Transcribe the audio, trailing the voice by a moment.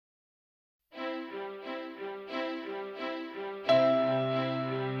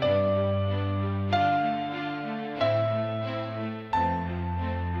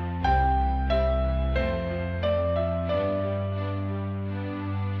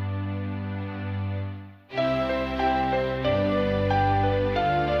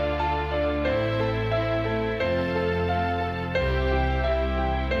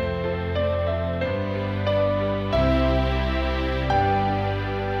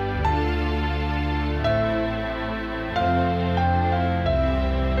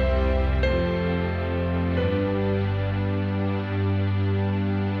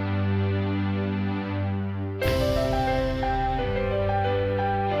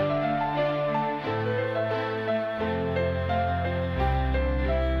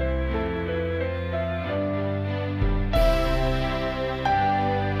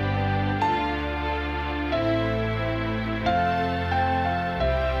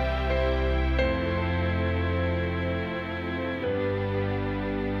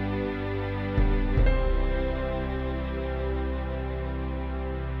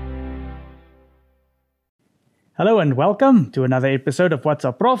Hello and welcome to another episode of What's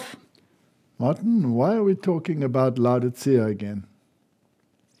Up, Prof? Martin, why are we talking about Laodicea again?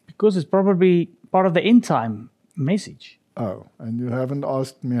 Because it's probably part of the end time message. Oh, and you haven't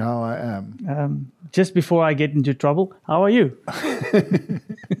asked me how I am. Just before I get into trouble, how are you?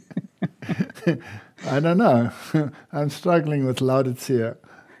 I don't know. I'm struggling with Laodicea.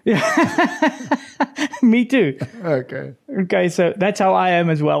 Me too. Okay. Okay, so that's how I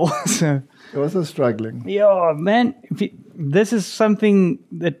am as well. So, You're also struggling. yeah, man, this is something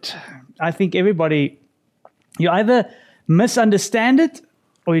that I think everybody, you either misunderstand it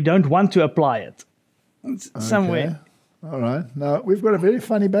or you don't want to apply it. It's somewhere. All right. Now, we've got a very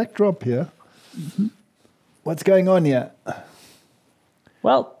funny backdrop here. Mm-hmm. What's going on here?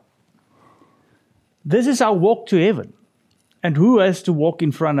 Well, this is our walk to heaven. And who has to walk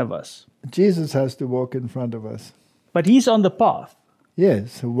in front of us? Jesus has to walk in front of us. But he's on the path.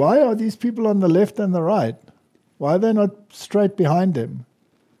 Yes. Why are these people on the left and the right? Why are they not straight behind him?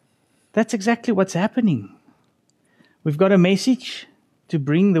 That's exactly what's happening. We've got a message to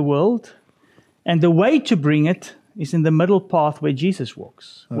bring the world, and the way to bring it is in the middle path where Jesus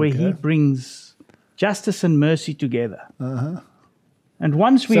walks, where he brings justice and mercy together. Uh-huh. And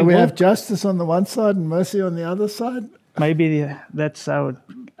once we So we walk, have justice on the one side and mercy on the other side? maybe that's how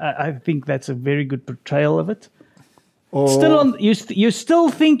I think that's a very good portrayal of it. Or Still on, you still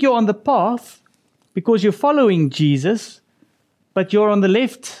think you're on the path because you're following Jesus, but you're on the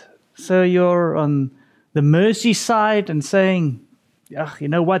left, so you're on the mercy side and saying, you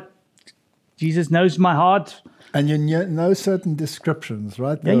know what? Jesus knows my heart. And you know certain descriptions,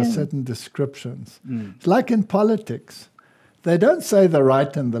 right? There are certain descriptions. It's like in politics. They don't say the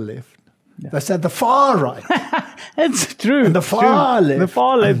right and the left. Yeah. They say the far right. It's true. And the far left. The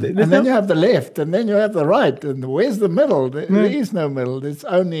far left. And then you have the left, and then you have the right. And where's the middle? There is no middle. There's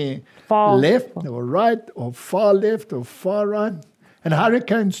only far left or right or far left or far right. And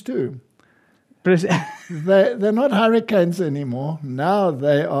hurricanes too. They're not hurricanes anymore. Now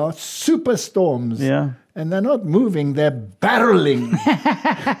they are superstorms. Yeah. And they're not moving, they're barreling.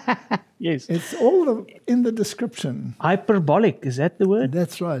 Yes. It's all in the description. Hyperbolic, is that the word?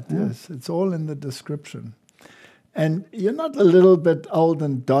 That's right, yes. It's all in the description. And you're not a little bit old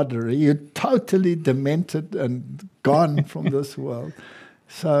and doddery. You're totally demented and gone from this world.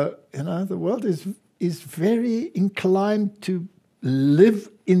 So, the world is very inclined to live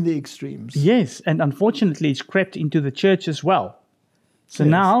in the extremes. Yes, and unfortunately it's crept into the church as well. So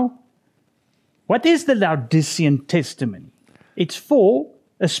now, what is the Laodicean testimony? It's for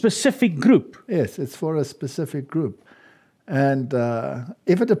a specific group. Yes, it's for a specific group. And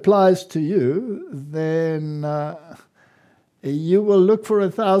if it applies to you, then you will look for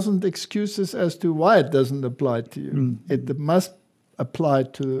 1,000 excuses as to why it doesn't apply to you. It must apply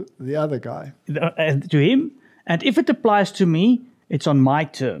to the other guy. To him. And if it applies to me, it's on my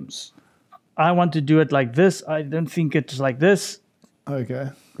terms. I want to do it like this. I don't think it's like this. Okay.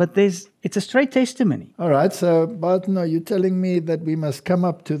 But it's a straight testimony. All right. So, Barton, are you telling me that we must come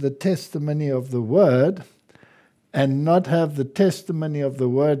up to the testimony of the word and not have the testimony of the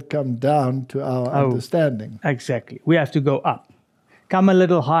word come down to our understanding? Exactly. We have to go up. Come a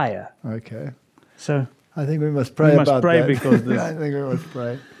little higher. Okay. So I think we must pray about that. Because this. I think we must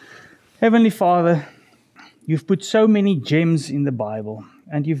pray. Heavenly Father, you've put so many gems in the Bible,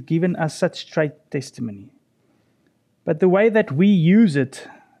 and you've given us such straight testimony. But the way that we use it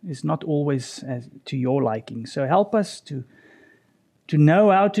is not always to your liking. So help us to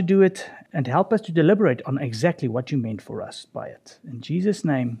know how to do it, and help us to deliberate on exactly what you meant for us by it. In Jesus'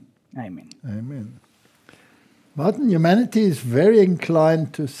 name, amen. Amen. Martin, humanity is very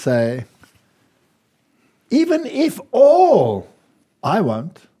inclined to say, even if all, I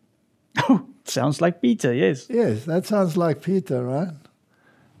won't. Sounds like Peter, yes. Yes, that sounds like Peter, right?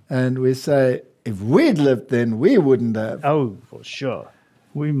 And we say, if we'd lived then, we wouldn't have. Oh, for sure.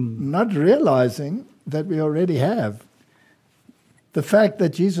 Not realizing that we already have. The fact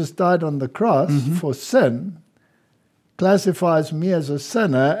that Jesus died on the cross for sin classifies me as a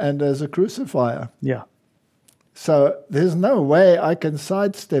sinner and as a crucifier. Yeah. So there's no way I can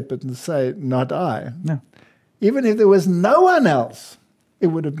sidestep it and say, not I. No. Even if there was no one else, it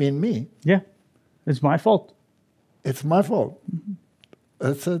would have been me. Yeah. It's my fault. It's my fault.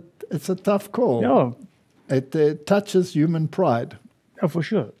 It's a tough call. Yeah. It touches human pride. Oh, for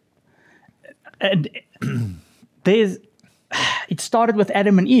sure. And it started with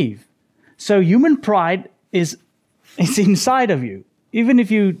Adam and Eve. So human pride is inside of you, even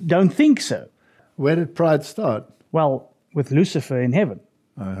if you don't think so. Where did pride start? Well, with Lucifer in heaven.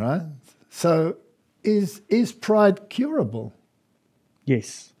 All right. So is pride curable?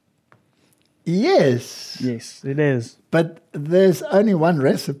 Yes. Yes. Yes, it is. But there's only one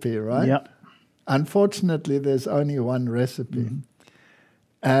recipe, right? Yeah. Unfortunately, there's only one recipe.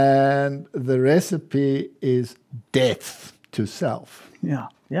 And the recipe is death to self. Yeah.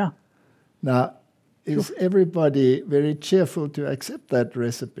 Yeah. Now, is everybody very cheerful to accept that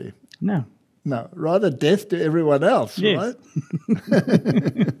recipe? No. No, rather death to everyone else, Yes. right?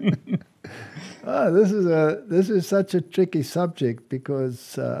 This is such a tricky subject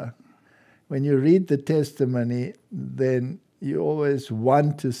because when you read the testimony, then you always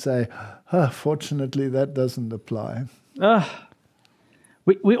want to say, fortunately, that doesn't apply.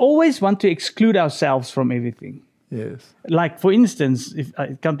 We always want to exclude ourselves from everything. Yes. Like, for instance, if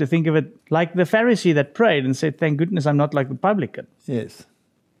I come to think of it, like the Pharisee that prayed and said, thank goodness I'm not like the publican. Yes.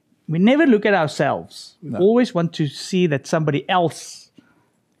 We never look at ourselves. We No. always want to see that somebody else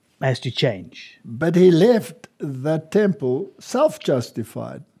has to change. But he left the temple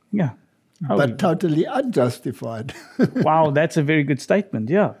self-justified, Yeah. Oh, but totally unjustified. wow, that's a very good statement.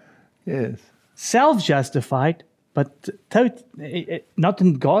 Yeah. Yes. Self-justified, but not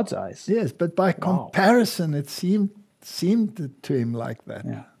in God's eyes. Yes, but by comparison, it seemed to him like that.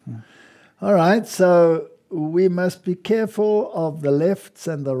 Yeah. All right, so we must be careful of the lefts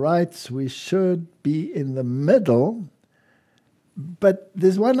and the rights. We should be in the middle. But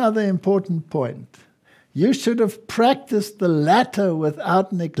there's one other important point. You should have practiced the latter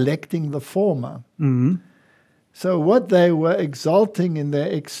without neglecting the former. Mm-hmm. So what they were exalting in their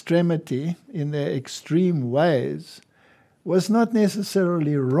extremity, in their extreme ways, was not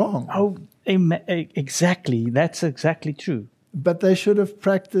necessarily wrong. Oh, exactly. That's exactly true. But they should have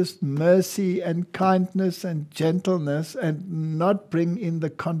practiced mercy and kindness and gentleness and not bring in the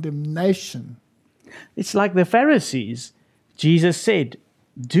condemnation. It's like the Pharisees. Jesus said,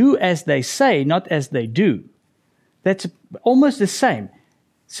 do as they say, not as they do. That's almost the same.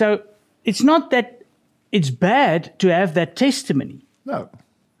 So it's not that it's bad to have that testimony. No.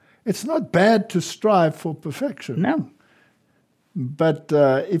 It's not bad to strive for perfection. No. But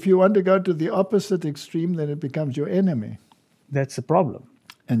if you want to go to the opposite extreme, then it becomes your enemy. That's the problem.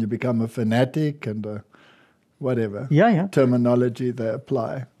 And you become a fanatic and whatever Yeah. terminology they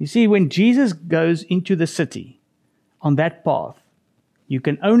apply. You see, when Jesus goes into the city on that path, you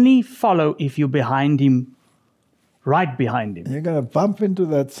can only follow if you're behind him, right behind him. You're going to bump into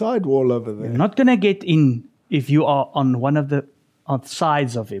that side wall over there. You're not going to get in if you are on one of the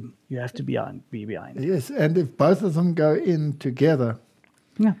sides of him. You have to be behind him. Yes, and if both of them go in together,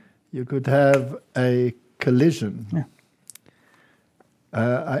 Yeah. you could have a collision. Yeah.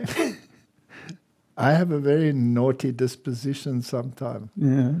 I have a very naughty disposition sometimes.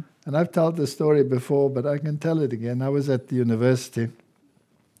 Yeah. And I've told the story before, but I can tell it again. I was at the university.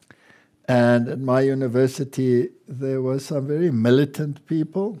 And at my university, there were some very militant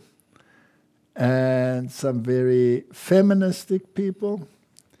people and some very feministic people.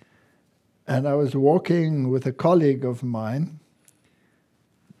 And I was walking with a colleague of mine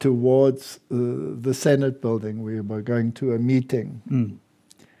towards the Senate building. We were going to a meeting. Mm.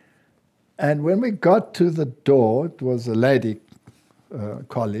 And when we got to the door, it was a lady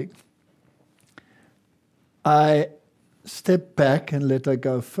colleague, I stepped back and let her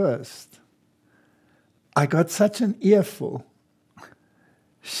go first. I got such an earful.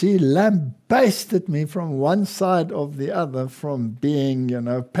 She lambasted me from one side of the other, from being,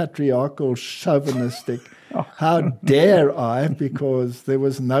 patriarchal, chauvinistic. How dare I? Because there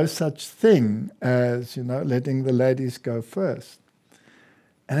was no such thing as, letting the ladies go first.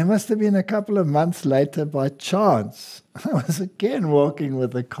 And it must have been a couple of months later, by chance, I was again walking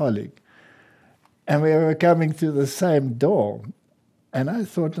with a colleague. And we were coming to the same door. And I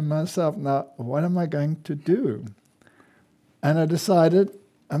thought to myself, now, what am I going to do? And I decided,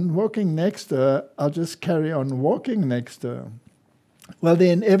 I'm walking next to her, I'll just carry on walking next to her. Well,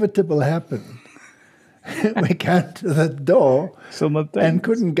 the inevitable happened. We came to the door and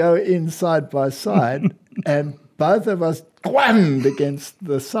couldn't go in side by side, and both of us whammed against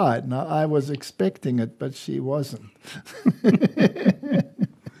the side. Now, I was expecting it, but she wasn't.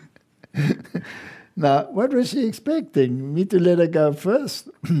 Now, what was she expecting? Me to let her go first?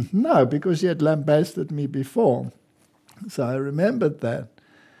 No, because she had lambasted me before. So I remembered that.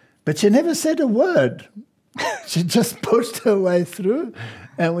 But she never said a word. She just pushed her way through,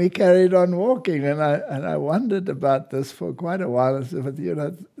 and we carried on walking. And I wondered about this for quite a while. I said,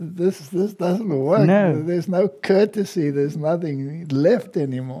 this doesn't work. No. There's no courtesy. There's nothing left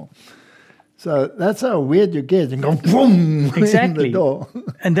anymore. So that's how weird you get. You go boom Exactly. in the door.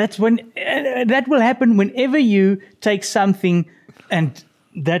 And that's when that will happen whenever you take something and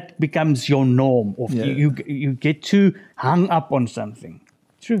that becomes your norm, or Yeah. you get too hung up on something.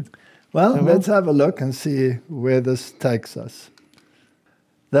 True. Well, let's have a look and see where this takes us.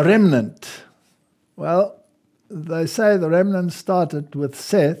 The remnant. Well, they say the remnant started with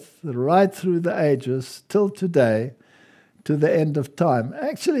Seth right through the ages till today to the end of time.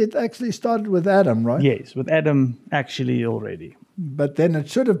 Actually, it actually started with Adam, right? Yes, with Adam actually already. But then it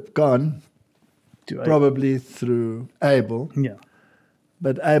should have gone probably through Abel. Yeah.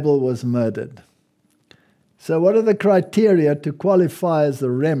 But Abel was murdered. So what are the criteria to qualify as a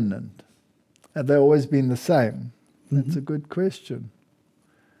remnant? Have they always been the same? That's a good question.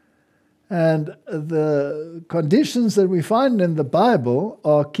 And the conditions that we find in the Bible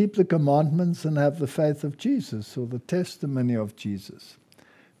are keep the commandments and have the faith of Jesus, or the testimony of Jesus.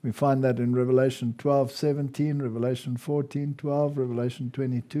 We find that in Revelation 12:17, Revelation 14:12, Revelation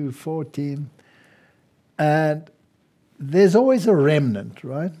 22:14. And there's always a remnant,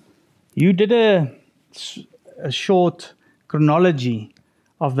 right? You did a short chronology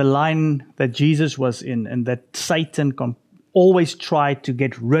of the line that Jesus was in, and that Satan always tried to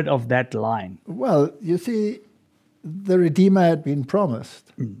get rid of that line. Well, you see, the Redeemer had been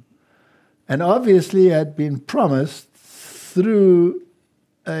promised. And obviously had been promised through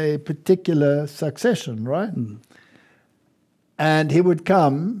a particular succession, right? And he would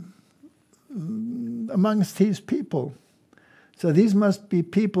come amongst his people. So these must be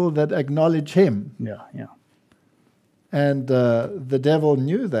people that acknowledge him. Yeah, yeah. And the devil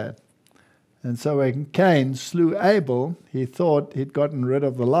knew that. And so when Cain slew Abel, he thought he'd gotten rid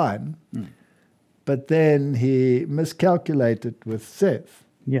of the line. But then he miscalculated with Seth.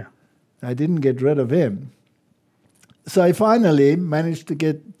 Yeah. I didn't get rid of him. So he finally managed to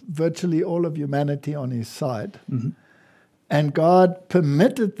get virtually all of humanity on his side. And God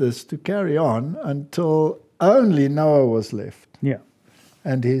permitted this to carry on until only Noah was left. Yeah.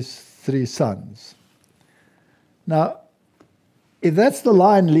 And his 3 sons. Now, if that's the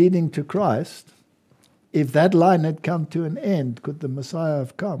line leading to Christ, if that line had come to an end, could the Messiah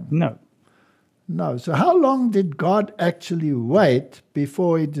have come? No. No. So how long did God actually wait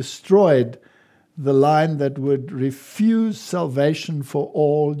before he destroyed the line that would refuse salvation for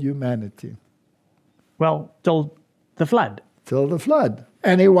all humanity? Well, till the flood. Till the flood.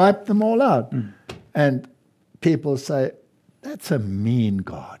 And he wiped them all out. And people say, that's a mean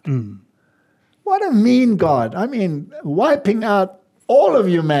God. What a mean God. I mean, wiping out all of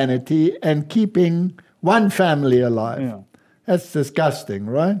humanity and keeping one family alive. Yeah. That's disgusting,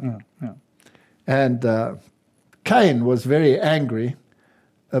 right? Yeah. And Cain was very angry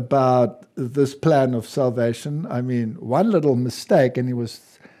about this plan of salvation. I mean, one little mistake and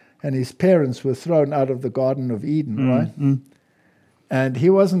his parents were thrown out of the Garden of Eden, right? And he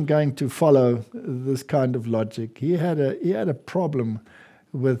wasn't going to follow this kind of logic. He had a problem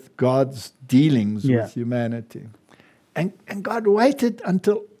with God's dealings with humanity. And God waited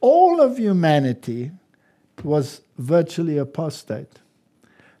until all of humanity was virtually apostate.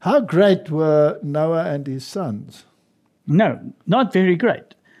 How great were Noah and his sons? No, not very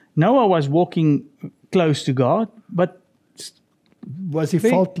great. Noah was walking close to God, but... Was he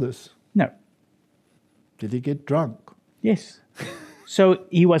faultless? No. Did he get drunk? Yes. So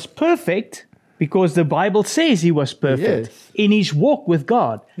he was perfect because the Bible says he was perfect in his walk with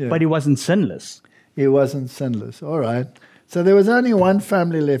God, but he wasn't sinless. He wasn't sinless. All right. So there was only one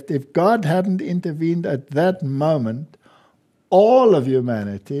family left. If God hadn't intervened at that moment, all of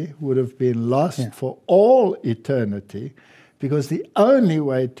humanity would have been lost for all eternity, because the only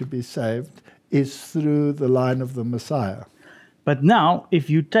way to be saved is through the line of the Messiah. But now, if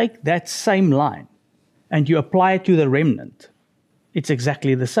you take that same line and you apply it to the remnant, it's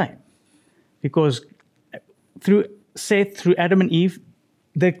exactly the same. Because through Seth, through Adam and Eve,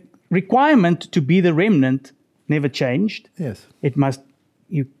 the requirement to be the remnant never changed. Yes. It must,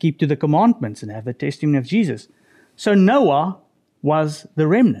 you keep to the commandments and have the testimony of Jesus. So Noah was the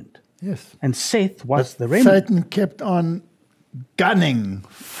remnant. Yes. And Seth was the remnant. Satan kept on gunning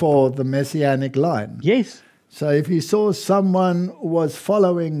for the messianic line. Yes. So if he saw someone was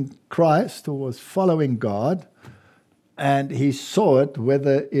following Christ or was following God, and he saw it,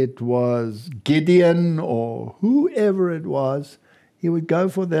 whether it was Gideon or whoever it was, he would go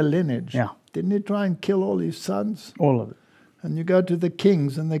for their lineage. Yeah. Didn't he try and kill all his sons? All of it. And you go to the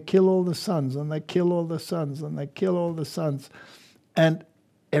kings and they kill all the sons, and they kill all the sons, and they kill all the sons. And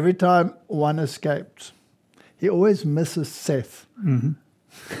every time one escapes, he always misses Seth.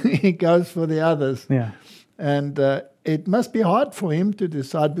 He goes for the others. Yeah. And it must be hard for him to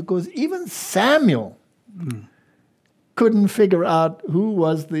decide, because even Samuel couldn't figure out who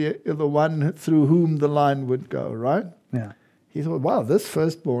was the one through whom the line would go, right? Yeah. He thought, wow, this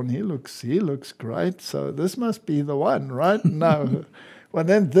firstborn, he looks great, so this must be the one, right? No. Well,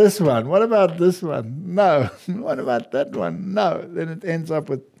 then this one. What about this one? No. What about that one? No. Then it ends up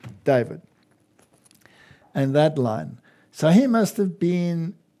with David. And that line. So he must have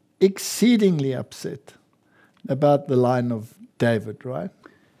been exceedingly upset about the line of David, right?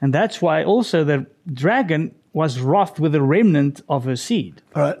 And that's why also the dragon was wroth with the remnant of her seed.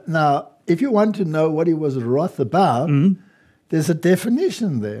 All right. Now, if you want to know what he was wroth about, there's a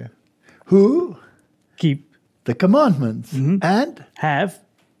definition there. Who Keep the commandments and have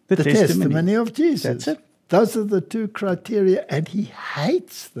the testimony of Jesus. That's it. Those are the two criteria, and he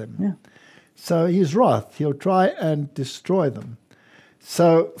hates them. Yeah. So he's wrath. He'll try and destroy them.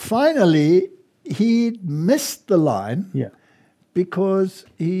 So finally, he missed the line because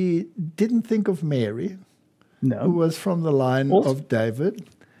he didn't think of Mary, who was from the line of David.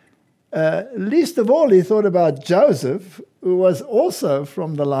 Least of all, he thought about Joseph, who was also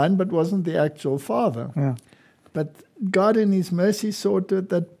from the line, but wasn't the actual father. Yeah. But God in his mercy saw to it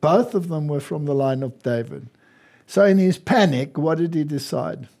that both of them were from the line of David. So in his panic, what did he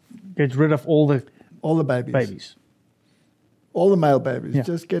decide? Get rid of all the babies. All the male babies. Yeah.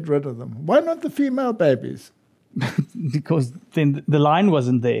 Just get rid of them. Why not the female babies? Because then the line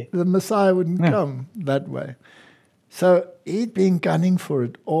wasn't there. The Messiah wouldn't come that way. So he'd been gunning for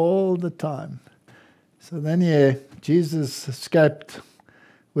it all the time. So then, Jesus escaped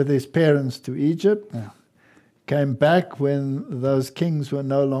with his parents to Egypt. Yeah. Came back when those kings were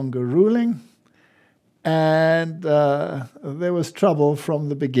no longer ruling. And there was trouble from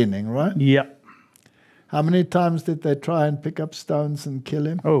the beginning, right? Yeah. How many times did they try and pick up stones and kill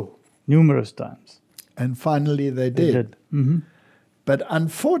him? Oh, numerous times. And finally they did. But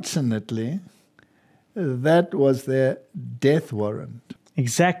unfortunately, that was their death warrant.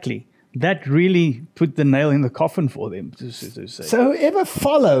 Exactly. That really put the nail in the coffin for them, to say. So whoever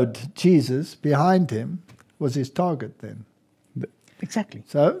followed Jesus behind him was his target then. Exactly.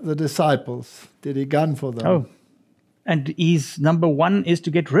 So the disciples, did he gun for them? Oh, and his number one is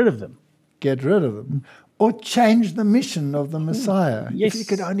to get rid of them. Get rid of them. Or change the mission of the Messiah. Yes. If he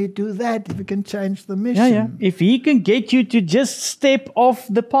could only do that, if he can change the mission. Yeah. If he can get you to just step off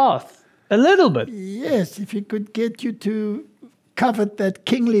the path a little bit. Yes, if he could get you to covet that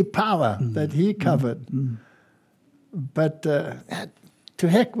kingly power that he covered. But to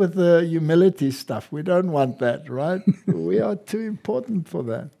heck with the humility stuff. We don't want that, right? We are too important for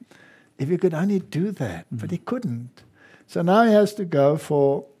that. If he could only do that, but he couldn't. So now he has to go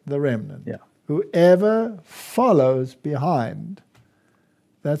for the remnant. Yeah. Whoever follows behind,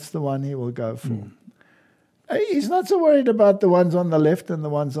 that's the one he will go for. He's not so worried about the ones on the left and the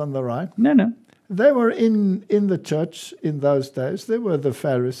ones on the right. No. They were in the church in those days. There were the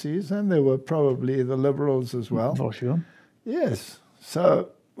Pharisees, and there were probably the liberals as well. For sure. Yes. So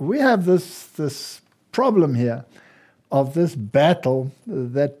we have this problem here of this battle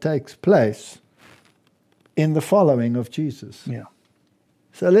that takes place in the following of Jesus. Yeah.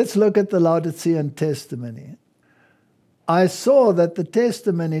 So let's look at the Laodicean testimony. I saw that the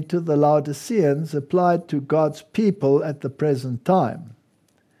testimony to the Laodiceans applied to God's people at the present time.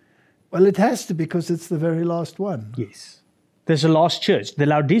 Well, it has to, because it's the very last one. Yes. There's a last church. The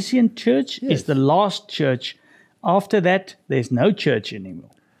Laodicean church is the last church. After that, there's no church anymore.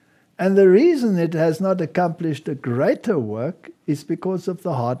 And the reason it has not accomplished a greater work is because of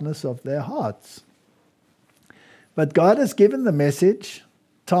the hardness of their hearts. But God has given the message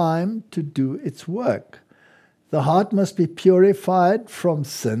time to do its work. The heart must be purified from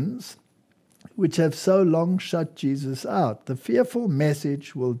sins which have so long shut Jesus out. The fearful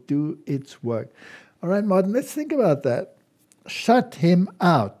message will do its work. All right, Martin, let's think about that. Shut him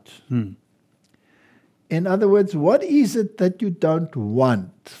out. In other words, what is it that you don't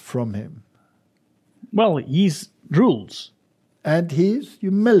want from him? Well, his rules. And his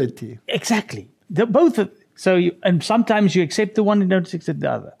humility. Exactly. They're both. And sometimes you accept the one and don't accept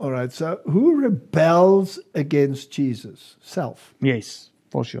the other. All right, so who rebels against Jesus? Self. Yes,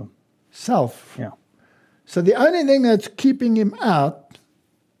 for sure. Self. Yeah. So the only thing that's keeping him out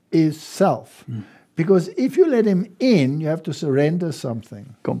is self. Because if you let him in, you have to surrender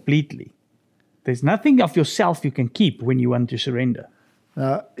something. Completely. There's nothing of yourself you can keep when you want to surrender.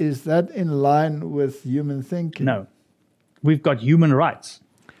 Now, is that in line with human thinking? No. We've got human rights.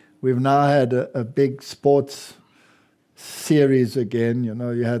 We've now had a big sports series again. You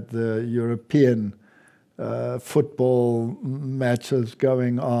know, you had the European football matches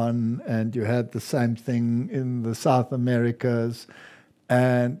going on, and you had the same thing in the South Americas.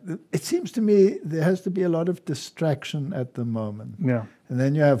 And it seems to me there has to be a lot of distraction at the moment. Yeah. And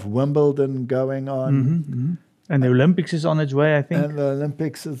then you have Wimbledon going on. And the Olympics is on its way, I think. And the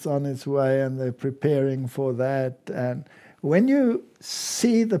Olympics is on its way, and they're preparing for that. And when you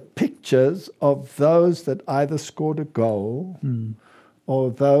see the pictures of those that either scored a goal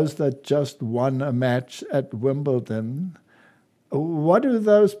or those that just won a match at Wimbledon, what do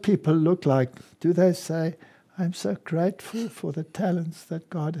those people look like? Do they say, I'm so grateful for the talents that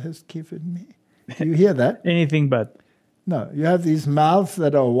God has given me? Do you hear that? Anything but. No, you have these mouths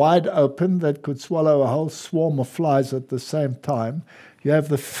that are wide open that could swallow a whole swarm of flies at the same time. You have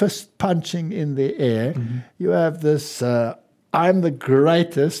the fist punching in the air. You have this, I'm the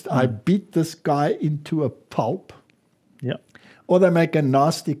greatest, I beat this guy into a pulp. Yeah. Or they make a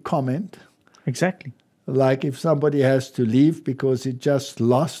nasty comment. Exactly. Like if somebody has to leave because he just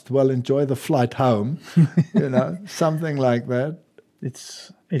lost, well, enjoy the flight home. You know, something like that.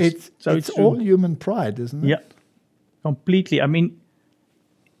 It's all human pride, isn't it? Yeah, completely. I mean,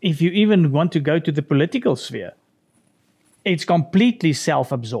 if you even want to go to the political sphere, it's completely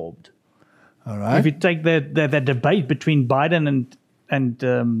self-absorbed. All right. If you take the debate between Biden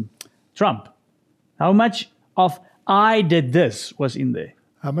and Trump, how much of I did this was in there?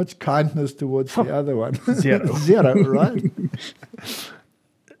 How much kindness towards the other one? Zero. Zero, right?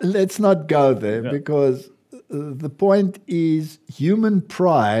 Let's not go there because the point is human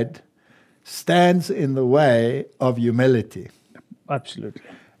pride stands in the way of humility. Absolutely.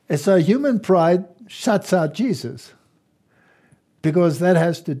 And so human pride shuts out Jesus because that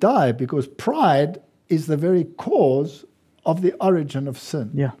has to die, because pride is the very cause of the origin of sin.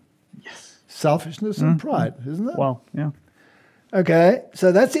 Yeah. Yes. Selfishness and pride, isn't it? Wow. Yeah. Okay,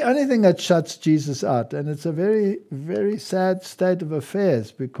 so that's the only thing that shuts Jesus out. And it's a very, very sad state of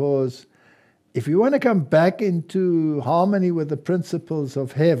affairs, because if you want to come back into harmony with the principles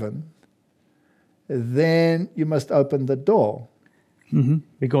of heaven, then you must open the door.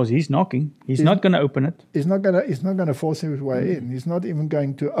 Because he's knocking. He's not going to open it. He's not going to force his way in. He's not even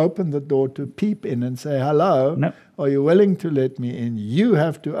going to open the door to peep in and say, hello, No. are you willing to let me in? You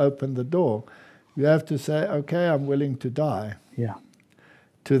have to open the door. You have to say, okay, I'm willing to die Yeah.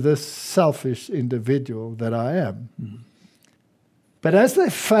 to this selfish individual that I am. But as they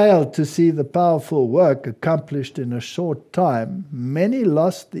failed to see the powerful work accomplished in a short time, many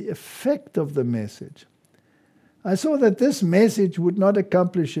lost the effect of the message. I saw that this message would not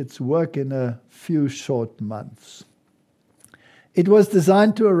accomplish its work in a few short months. It was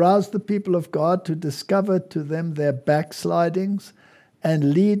designed to arouse the people of God, to discover to them their backslidings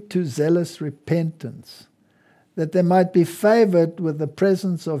and lead to zealous repentance, that they might be favored with the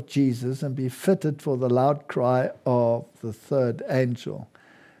presence of Jesus and be fitted for the loud cry of the third angel.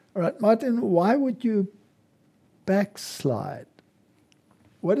 All right, Martin, why would you backslide?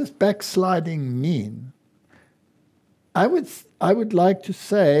 What does backsliding mean? I would like to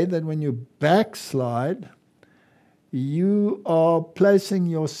say that when you backslide, you are placing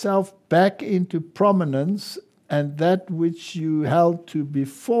yourself back into prominence, and that which you held to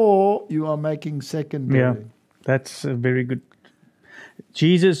before, you are making secondary. Yeah, that's a very good.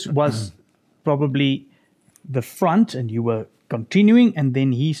 Jesus was probably the front, and you were continuing, and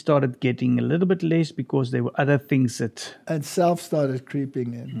then he started getting a little bit less because there were other things that... And self started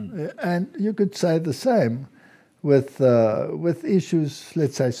creeping in. And you could say the same with issues,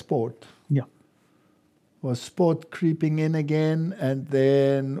 let's say sport. Yeah. Was sport creeping in again, and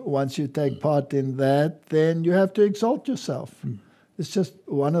then once you take part in that, then you have to exalt yourself. It's just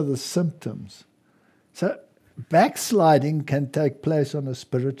one of the symptoms. So backsliding can take place on a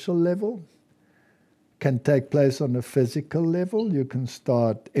spiritual level, can take place on a physical level. You can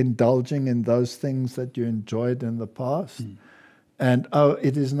start indulging in those things that you enjoyed in the past. And, oh,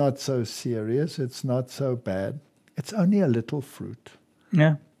 it is not so serious, it's not so bad. It's only a little fruit.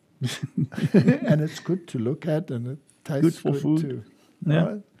 Yeah. And it's good to look at, and it tastes Good for food. too.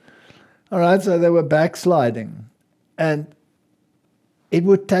 Yeah. All right, so they were backsliding. And it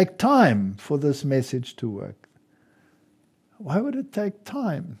would take time for this message to work. Why would it take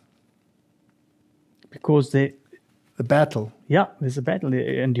time? Because The battle. there's a battle,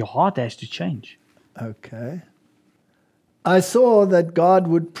 and your heart has to change. Okay. I saw that God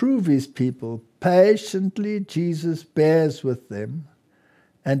would prove his people. Patiently, Jesus bears with them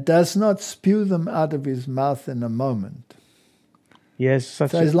and does not spew them out of his mouth in a moment. Yes, such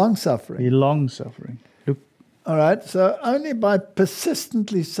So he's long-suffering. long-suffering. Look, All right, so only by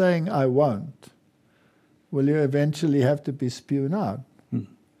persistently saying, I won't, will you eventually have to be spewed out.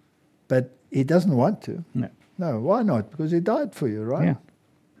 But he doesn't want to. no. No, why not? Because he died for you, right? Yeah.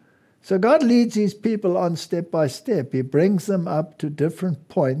 So God leads his people on step by step. He brings them up to different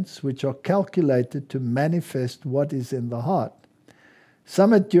points which are calculated to manifest what is in the heart.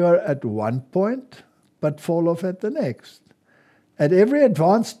 Some endure at one point, but fall off at the next. At every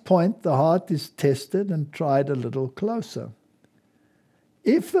advanced point, the heart is tested and tried a little closer.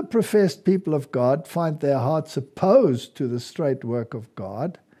 If the professed people of God find their hearts opposed to the straight work of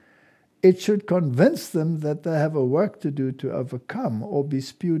God, it should convince them that they have a work to do to overcome or be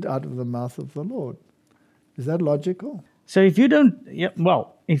spewed out of the mouth of the Lord. Is that logical? So if you don't,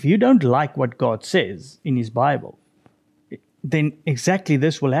 if you don't like what God says in His Bible, then exactly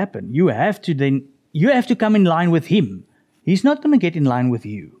this will happen. You have to come in line with Him. He's not going to get in line with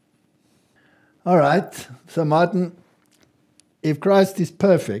you. All right. So Martin, if Christ is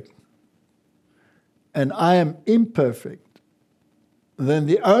perfect and I am imperfect, then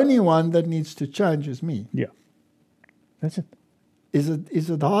the only one that needs to change is me. Yeah. That's it. Is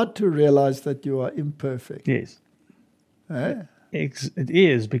it hard to realize that you are imperfect? Yes. Eh? It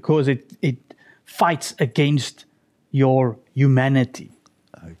is, because it fights against your humanity.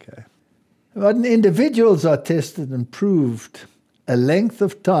 Okay. When individuals are tested and proved a length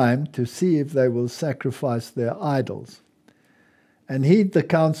of time to see if they will sacrifice their idols and heed the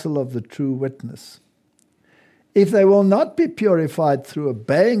counsel of the true witness. If they will not be purified through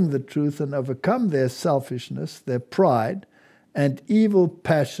obeying the truth and overcome their selfishness, their pride, and evil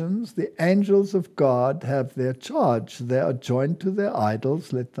passions, the angels of God have their charge. They are joined to their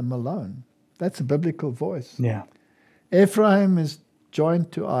idols, let them alone. That's a biblical voice. Yeah. Ephraim is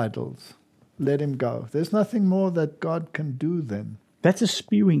joined to idols. Let him go. There's nothing more that God can do then. That's a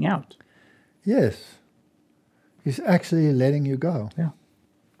spewing out. Yes. He's actually letting you go. Yeah.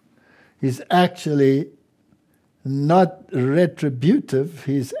 He's actually not retributive.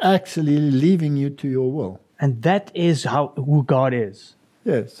 He's actually leaving you to your will. And that is who God is.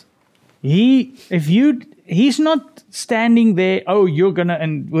 Yes. He's not standing there, you're gonna,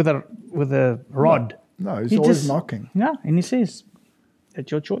 and with a rod. No, he's always knocking. Yeah, and He says,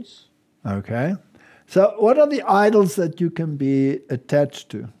 that's your choice. Okay. So what are the idols that you can be attached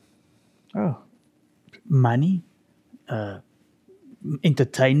to? Oh, money,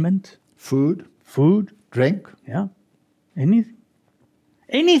 entertainment, Food, drink, yeah,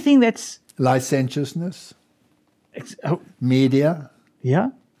 anything that's licentiousness, media,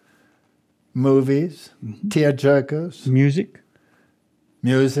 yeah, movies, tearjerkers, music,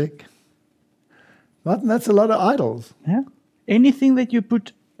 Martin, that's a lot of idols. yeah, anything that you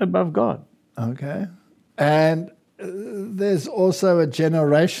put above God. Okay. And there's also a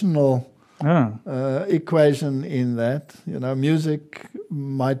generational equation in that. You know, music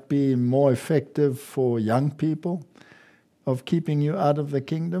might be more effective for young people of keeping you out of the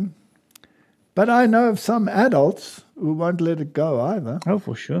kingdom. But I know of some adults who won't let it go either. Oh,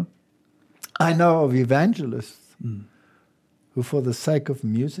 for sure. I know of evangelists who, for the sake of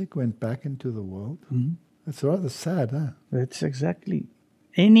music, went back into the world. Mm-hmm. It's rather sad, huh? That's exactly.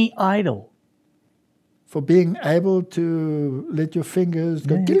 Any idol. For being able to let your fingers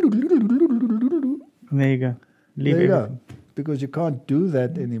go. There you go. Leave there you everything. go. Because you can't do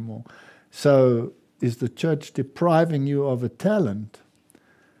that anymore. So is the church depriving you of a talent?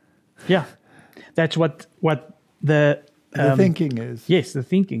 Yeah. That's what the thinking is. Yes, the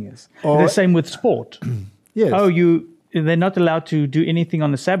thinking is. Or the same with sport. Yes. They're not allowed to do anything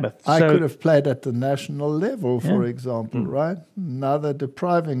on the Sabbath. I could have played at the national level, for example, right? Now they're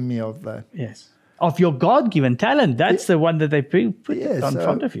depriving me of that. Yes. Of your God-given talent. That's the one that they put in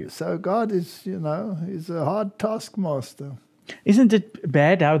front of you. So God is, he's a hard taskmaster. Isn't it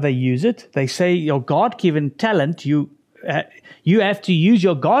bad how they use it? They say your God-given talent, you have to use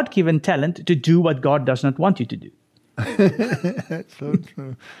your God-given talent to do what God does not want you to do. That's so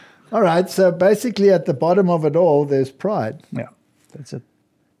true. All right, so basically at the bottom of it all, there's pride. Yeah, that's it.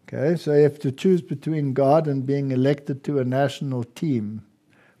 Okay, so you have to choose between God and being elected to a national team.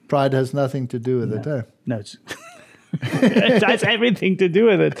 Pride has nothing to do with it, eh? No, it has everything to do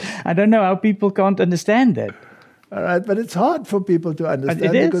with it. I don't know how people can't understand that. All right, but it's hard for people to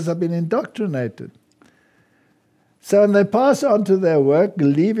understand because they've been indoctrinated. So and they pass on to their work,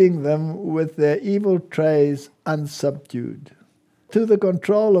 leaving them with their evil trays unsubdued. To the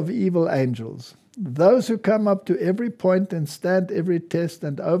control of evil angels, those who come up to every point and stand every test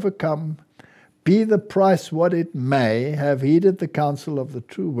and overcome, be the price what it may, have heeded the counsel of the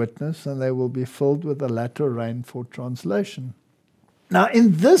true witness, and they will be filled with the latter rain for translation. Now,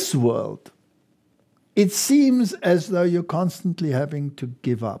 in this world, it seems as though you're constantly having to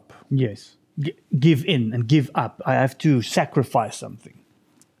give up. Yes. Give in and give up. I have to sacrifice something.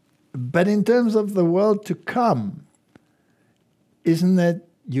 But in terms of the world to come, isn't it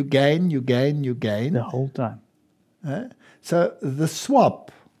you gain? The whole time. So the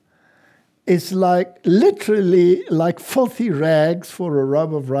swap is literally like filthy rags for a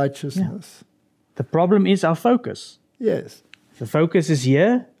robe of righteousness. Yeah. The problem is our focus. Yes. The focus is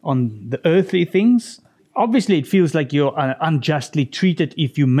here on the earthly things. Obviously, it feels like you're unjustly treated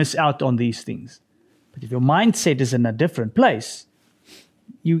if you miss out on these things. But if your mindset is in a different place,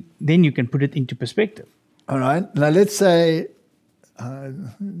 then you can put it into perspective. All right. Now, let's say,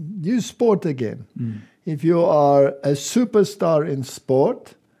 use sport again. If you are a superstar in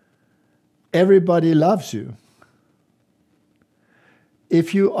sport, everybody loves you.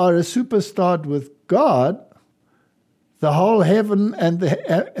 If you are a superstar with God, the whole heaven and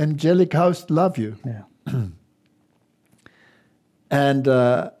the angelic host love you. Yeah. And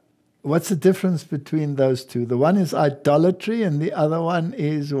what's the difference between those two? The one is idolatry and the other one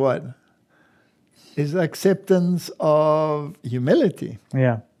is what? Is acceptance of humility.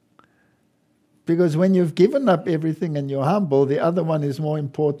 Yeah. Because when you've given up everything and you're humble, the other one is more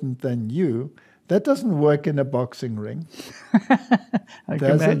important than you. That doesn't work in a boxing ring. I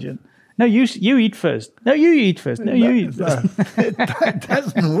can imagine. No, you eat first. No, you eat first. No, you eat first. It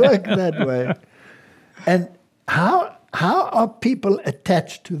doesn't work that way. And how are people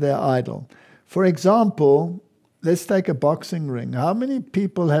attached to their idol? For example, let's take a boxing ring. How many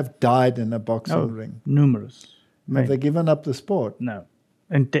people have died in a boxing ring? Numerous. Have they given up the sport? No.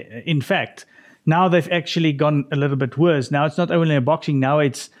 And in fact, now they've actually gone a little bit worse. Now it's not only a boxing, now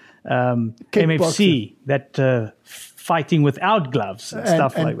it's MFC, that fighting without gloves and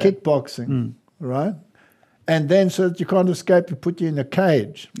stuff like that. And kickboxing, right? And then so that you can't escape, you put you in a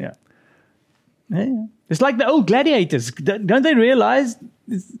cage. Yeah. It's like the old gladiators. Don't they realize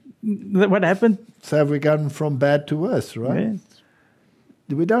what happened? So have we gone from bad to worse, right? Yes.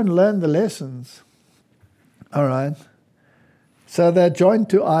 We don't learn the lessons. All right. So they're joined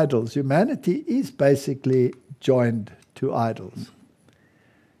to idols. Humanity is basically joined to idols.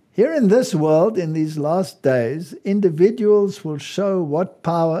 Here in this world, in these last days, individuals will show what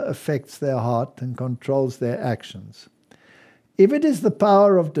power affects their heart and controls their actions. If it is the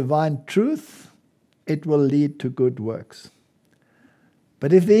power of divine truth, it will lead to good works.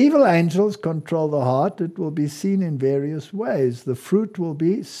 But if the evil angels control the heart, it will be seen in various ways. The fruit will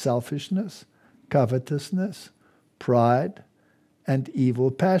be selfishness, covetousness, pride, and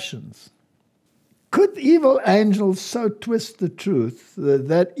evil passions. Could evil angels so twist the truth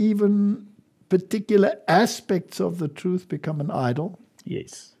that even particular aspects of the truth become an idol?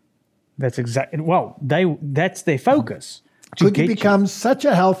 Yes. That's exactly, well, that's their focus. Could you become such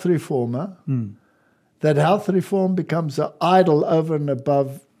a health reformer that health reform becomes an idol over and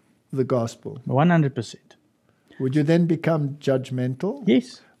above the gospel? 100%. Would you then become judgmental?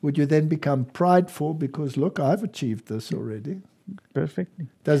 Yes. Would you then become prideful because, look, I've achieved this already? Perfectly.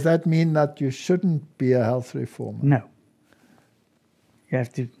 Does that mean that you shouldn't be a health reformer? No. You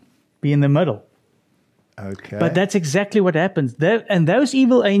have to be in the middle. Okay. But that's exactly what happens. And those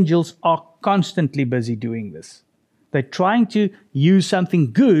evil angels are constantly busy doing this. They're trying to use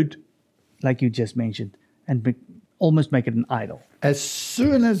something good, like you just mentioned, and almost make it an idol. As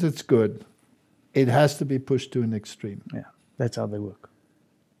soon as it's good, it has to be pushed to an extreme. Yeah, that's how they work.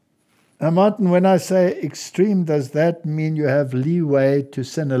 Now, Martin, when I say extreme, does that mean you have leeway to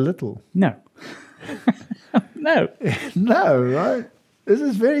sin a little? No. No. No, right? This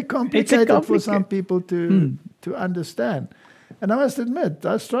is very complicated for some people to understand. And I must admit,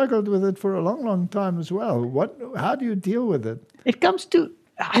 I struggled with it for a long, long time as well. How do you deal with it?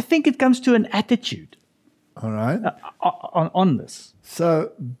 I think it comes to an attitude. All right. On this.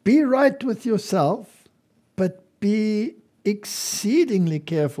 So be right with yourself, but be exceedingly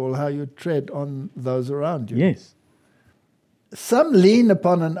careful how you tread on those around you. Yes. Some lean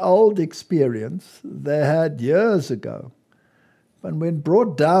upon an old experience they had years ago. But when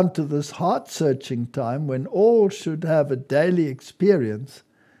brought down to this heart-searching time, when all should have a daily experience,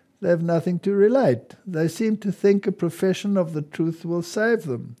 they have nothing to relate. They seem to think a profession of the truth will save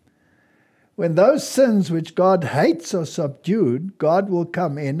them. When those sins which God hates are subdued, God will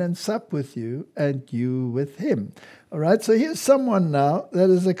come in and sup with you, and you with him. All right, so here's someone now that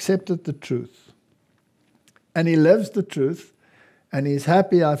has accepted the truth. And he lives the truth, and he's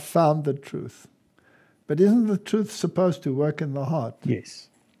happy I've found the truth. But isn't the truth supposed to work in the heart? Yes.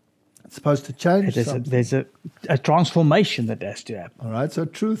 It's supposed to change something. There's a transformation that has to happen. All right, so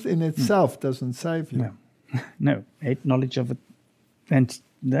truth in itself doesn't save you. No. No. Hate knowledge of it. And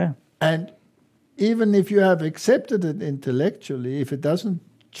no. And even if you have accepted it intellectually, if it doesn't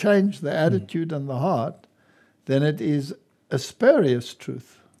change the attitude and the heart, then it is a spurious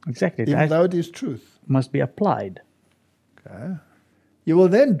truth. Exactly. Even though it is truth. Must be applied. Okay. You will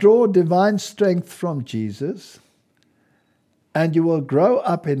then draw divine strength from Jesus, and you will grow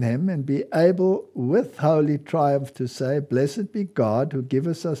up in him and be able with holy triumph to say, "Blessed be God who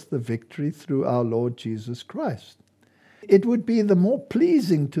giveth us the victory through our Lord Jesus Christ." It would be the more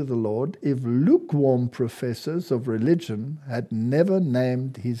pleasing to the Lord if lukewarm professors of religion had never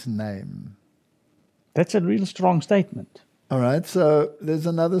named his name. That's a real strong statement. All right, so there's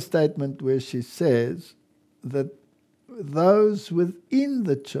another statement where she says that those within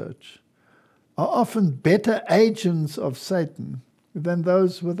the church are often better agents of Satan than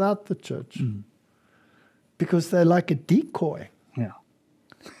those without the church. Because they're like a decoy. Yeah.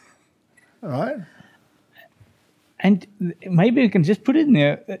 All right? And maybe we can just put it in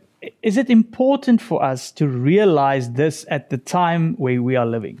there. Is it important for us to realize this at the time where we are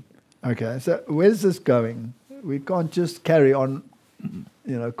living? Okay, so where's this going? We can't just carry on,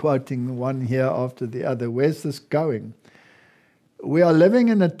 quoting one here after the other. Where's this going? We are living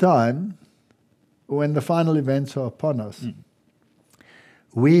in a time when the final events are upon us.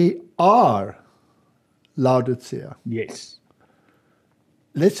 We are Laodicea. Yes.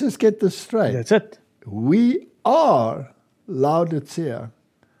 Let's just get this straight. That's it. We are Laodicea.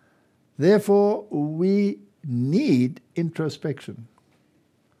 Therefore, we need introspection.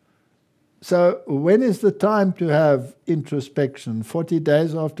 So when is the time to have introspection? 40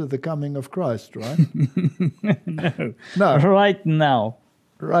 days after the coming of Christ, right? No. Right now.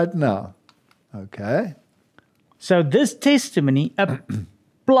 Right now. Okay. So this testimony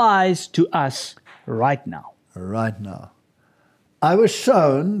applies to us right now. Right now. I was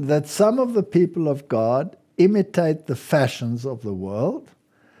shown that some of the people of God imitate the fashions of the world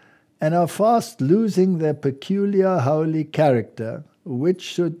and are fast losing their peculiar holy character, which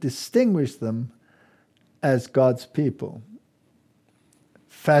should distinguish them as God's people.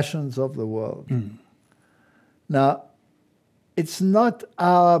 Fashions of the world. Now, it's not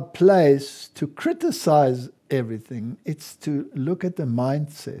our place to criticize everything. It's to look at the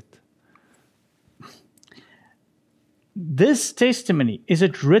mindset. This testimony, is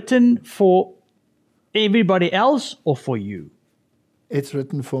it written for everybody else or for you? It's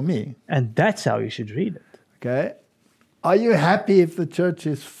written for me. And that's how you should read it. Okay? Are you happy if the church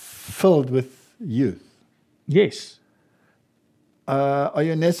is filled with youth? Yes. Are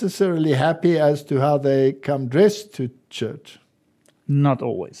you necessarily happy as to how they come dressed to church? Not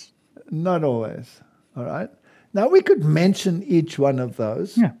always. Not always. All right? Now, we could mention each one of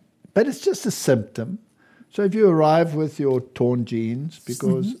those, but it's just a symptom. So if you arrive with your torn jeans,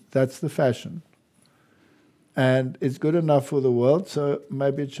 because that's the fashion, and it's good enough for the world, so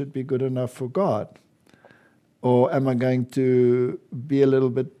maybe it should be good enough for God. Or am I going to be a little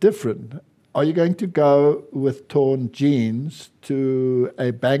bit different? Are you going to go with torn jeans to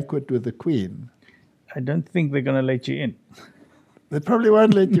a banquet with the Queen? I don't think they're going to let you in. They probably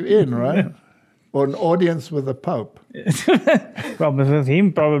won't let you in, right? Or an audience with the Pope. Well, but with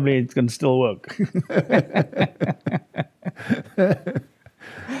him, probably it can still work.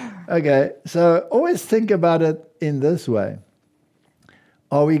 Okay, so always think about it in this way.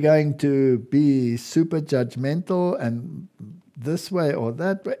 Are we going to be super judgmental and this way or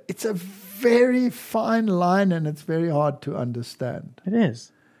that way? It's a very fine line and it's very hard to understand. It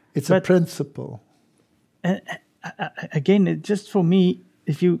is. It's a principle. Again, just for me,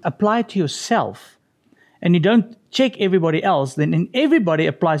 if you apply it to yourself and you don't check everybody else, then everybody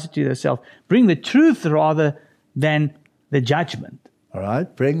applies it to yourself. Bring the truth rather than the judgment. All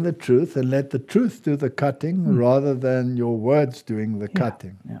right, bring the truth and let the truth do the cutting rather than your words doing the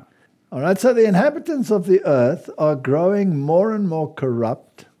cutting. Yeah. All right, so the inhabitants of the earth are growing more and more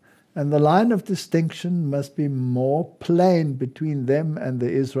corrupt, and the line of distinction must be more plain between them and the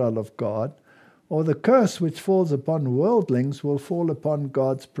Israel of God, or the curse which falls upon worldlings will fall upon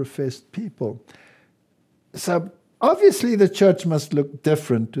God's professed people. So obviously the church must look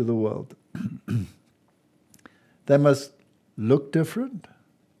different to the world. They must look different.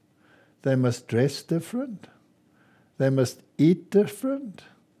 They must dress different. They must eat different.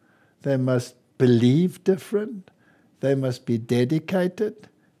 They must believe different. They must be dedicated.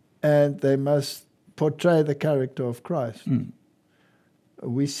 And they must portray the character of Christ.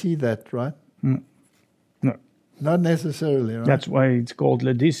 We see that, right? No. Not necessarily, right? That's why it's called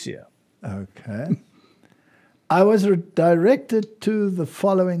Laodicea. Okay. I was directed to the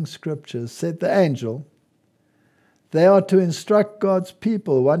following scriptures, said the angel. They are to instruct God's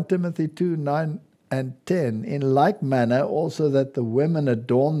people, 1 Timothy 2, 9 and 10. In like manner also that the women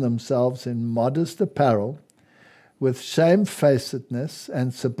adorn themselves in modest apparel, with shamefacedness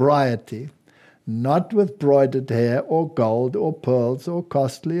and sobriety, not with broidered hair or gold or pearls or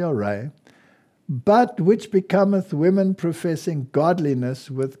costly array, but which becometh women professing godliness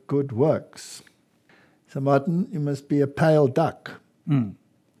with good works. So Martin, you must be a pale duck.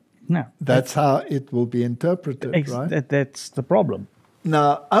 No. That's how it will be interpreted, right? That's the problem.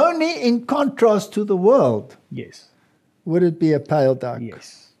 Now, only in contrast to the world Yes. would it be a pale duck?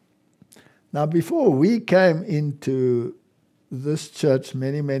 Yes. Now, before we came into this church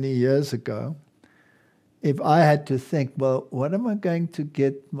many, many years ago, if I had to think, well, what am I going to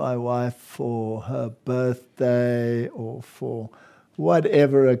get my wife for her birthday or for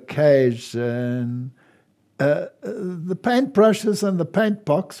whatever occasion, the paintbrushes and the paint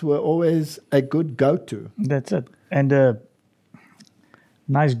box were always a good go-to. That's it. And a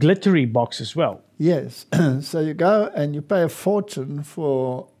nice glittery box as well. Yes. So you go and you pay a fortune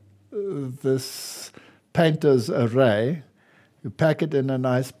for this painter's array. You pack it in a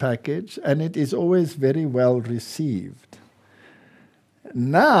nice package, and it is always very well received.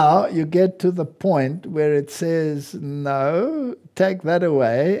 Now you get to the point where it says, no, take that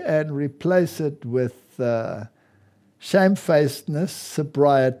away and replace it with shamefacedness,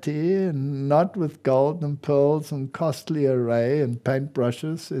 sobriety, and not with gold and pearls and costly array and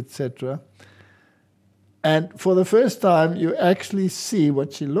paintbrushes, etc. And for the first time, you actually see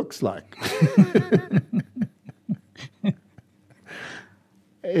what she looks like.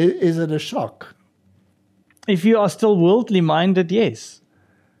 Is it a shock? If you are still worldly minded, yes.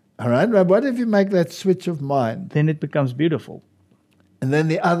 All right, but what if you make that switch of mind? Then it becomes beautiful. And then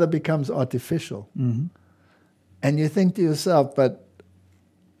the other becomes artificial. Mm-hmm. And you think to yourself, but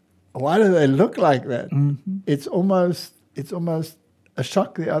why do they look like that? Mm-hmm. It's almost a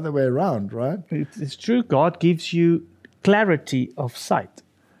shock the other way around, right? It's true. God gives you clarity of sight.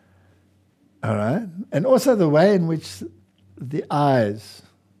 All right. And also the way in which the eyes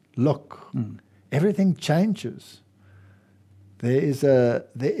look. Everything changes. There is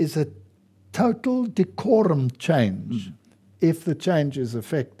a total decorum change if the change is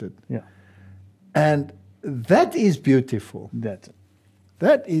affected. Yeah. And that is beautiful. That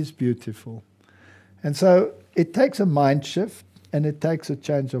is beautiful. And so it takes a mind shift and it takes a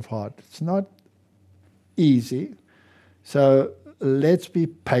change of heart. It's not easy. So let's be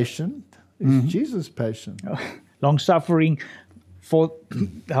patient. Is Jesus patient? Long suffering for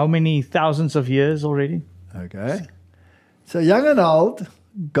how many thousands of years already? Okay. So young and old,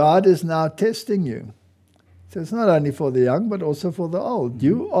 God is now testing you. So it's not only for the young, but also for the old.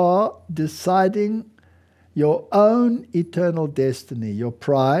 You are deciding your own eternal destiny, your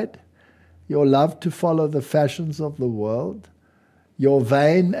pride, your love to follow the fashions of the world, your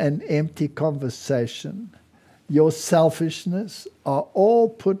vain and empty conversation, your selfishness are all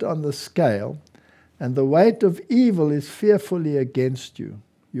put on the scale, and the weight of evil is fearfully against you.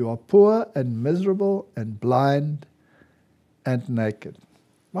 You are poor and miserable and blind and naked.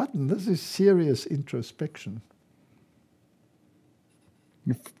 Martin, this is serious introspection.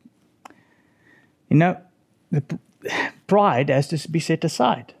 You know, the pride has to be set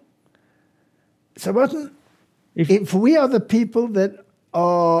aside. So Martin, if we are the people that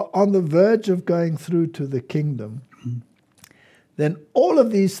are on the verge of going through to the kingdom, then all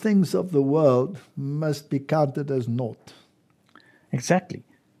of these things of the world must be counted as naught. Exactly.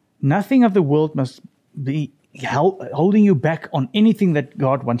 Nothing of the world must be holding you back on anything that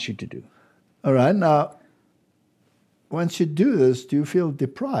God wants you to do. All right. Now, once you do this, do you feel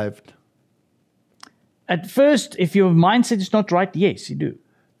deprived? At first, if your mindset is not right, yes, you do.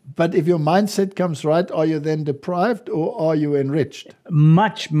 But if your mindset comes right, are you then deprived or are you enriched?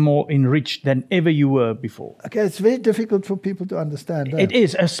 Much more enriched than ever you were before. Okay, it's very difficult for people to understand that. It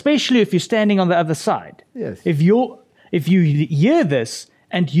is, especially if you're standing on the other side. Yes. If you hear this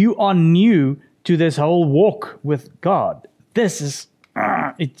and you are new to this whole walk with God, this is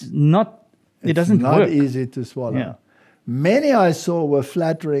it doesn't work. It's not easy to swallow. Yeah. Many I saw were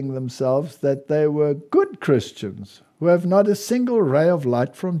flattering themselves that they were good Christians who have not a single ray of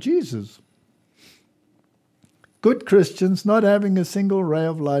light from Jesus. Good Christians not having a single ray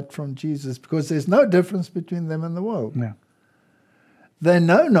of light from Jesus, because there's no difference between them and the world. Yeah. They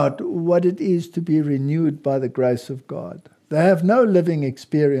know not what it is to be renewed by the grace of God. They have no living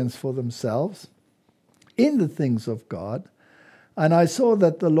experience for themselves in the things of God. And I saw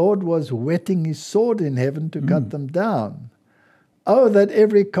that the Lord was whetting his sword in heaven to cut them down. Oh, that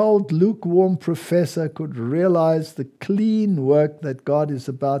every cold, lukewarm professor could realize the clean work that God is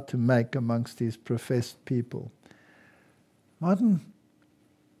about to make amongst his professed people. Martin,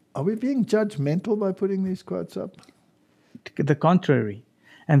 are we being judgmental by putting these quotes up? The contrary.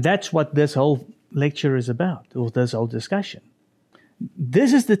 And that's what this whole lecture is about, or this whole discussion.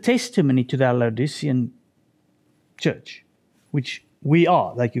 This is the testimony to the Laodicean church, which we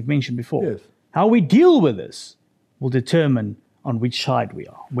are, like you've mentioned before. Yes. How we deal with this will determine on which side we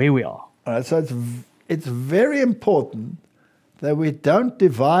are, where we are. All right, so it's very important that we don't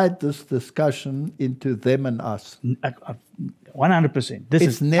divide this discussion into them and us. 100%.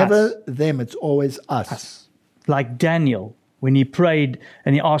 It's never them, it's always us. Like Daniel, when he prayed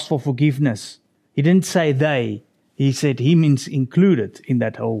and he asked for forgiveness, he didn't say they. He said he means included in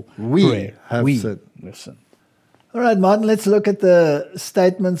that whole prayer. We have sinned. All right, Martin, let's look at the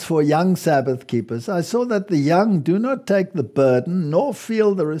statements for young Sabbath keepers. I saw that the young do not take the burden nor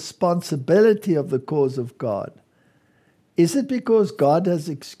feel the responsibility of the cause of God. Is it because God has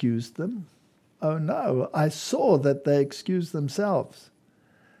excused them? Oh no, I saw that they excuse themselves.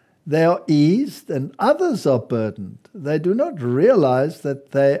 They are eased and others are burdened. They do not realize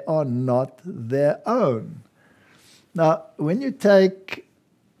that they are not their own. Now, when you take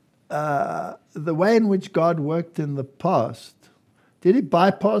the way in which God worked in the past, did he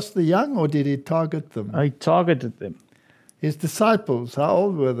bypass the young or did he target them? He targeted them. His disciples, how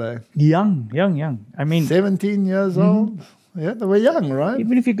old were they? Young. I mean, 17 years old? Yeah, they were young, right?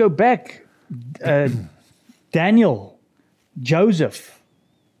 Even if you go back, Daniel, Joseph,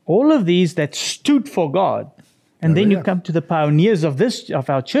 all of these that stood for God. And then you come to the pioneers of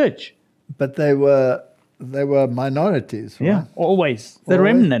our church. But they were minorities, right? Yeah, always. The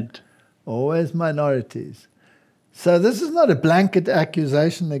remnant. Always minorities. So this is not a blanket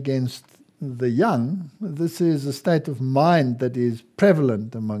accusation against the young. This is a state of mind that is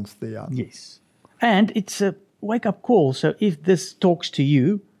prevalent amongst the young. Yes. And it's a wake-up call. So if this talks to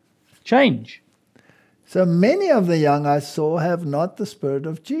you, change. So many of the young I saw have not the Spirit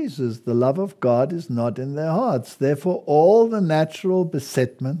of Jesus. The love of God is not in their hearts. Therefore, all the natural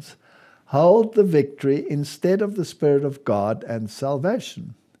besetments hold the victory instead of the Spirit of God and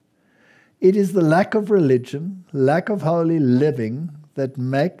salvation. It is the lack of religion, lack of holy living that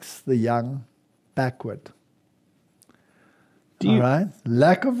makes the young backward. All right?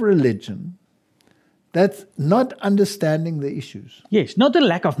 Lack of religion. That's not understanding the issues. Yes, not a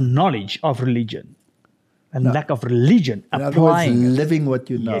lack of knowledge of religion. And lack of religion, in applying other words, living what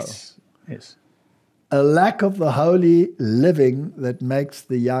you know. Yes. A lack of the holy living that makes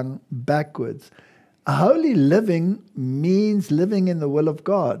the young backwards. A holy living means living in the will of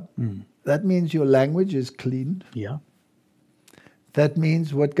God. That means your language is clean. Yeah. That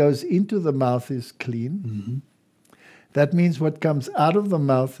means what goes into the mouth is clean. That means what comes out of the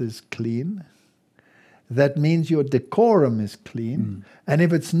mouth is clean. That means your decorum is clean. And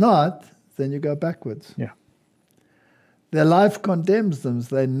if it's not, then you go backwards. Yeah. Their life condemns them.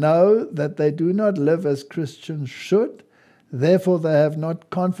 They know that they do not live as Christians should. Therefore, they have not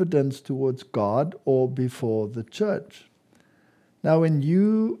confidence towards God or before the church. Now, when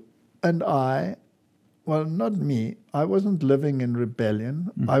you and I, well, not me, I wasn't living in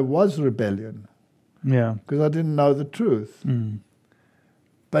rebellion. I was rebellion. Yeah. Because I didn't know the truth.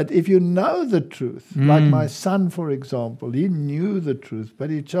 But if you know the truth, like my son, for example, he knew the truth, but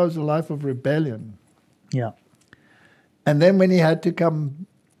he chose a life of rebellion. Yeah. And then when he had to come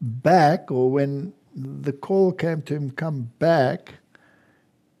back, or when the call came to him, come back,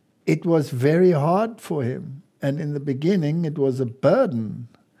 it was very hard for him. And in the beginning, it was a burden.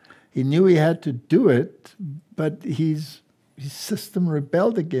 He knew he had to do it, but his system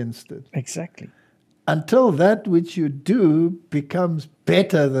rebelled against it. Exactly. Until that which you do becomes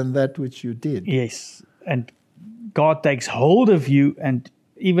better than that which you did. Yes. And God takes hold of you, and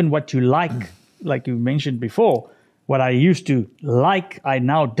even what you like you mentioned before, what I used to like, I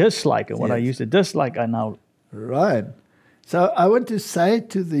now dislike. And what I used to dislike, I now... Right. So I want to say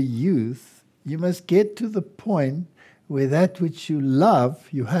to the youth, you must get to the point where that which you love,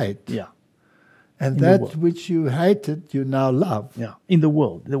 you hate. Yeah. And that which you hated, you now love. Yeah. In the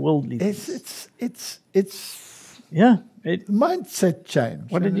world. The world it's yeah. mindset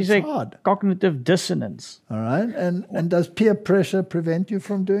change. What did you say? Hard. Cognitive dissonance. All right. And does peer pressure prevent you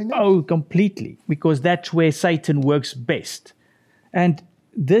from doing it? Oh, completely. Because that's where Satan works best. And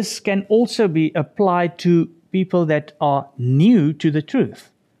this can also be applied to people that are new to the truth.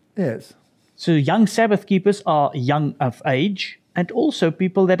 Yes. So young Sabbath keepers are young of age, and also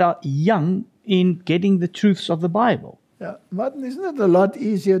people that are young in getting the truths of the Bible. Yeah. Martin, isn't it a lot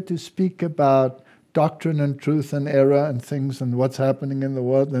easier to speak about doctrine and truth and error and things and what's happening in the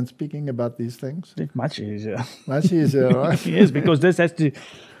world than speaking about these things? It's much easier. Much easier, right? Yes, because this has to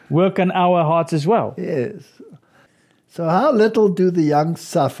work on our hearts as well. Yes. So how little do the young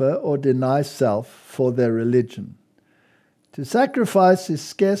suffer or deny self for their religion? To sacrifice is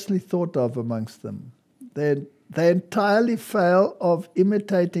scarcely thought of amongst them. They entirely fail of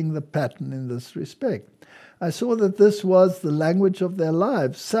imitating the pattern in this respect. I saw that this was the language of their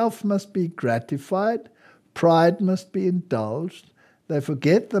lives. Self must be gratified, pride must be indulged. They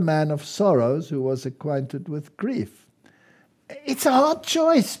forget the man of sorrows who was acquainted with grief. It's a hard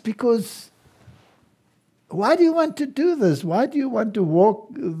choice because why do you want to do this? Why do you want to walk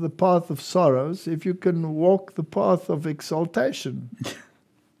the path of sorrows if you can walk the path of exaltation?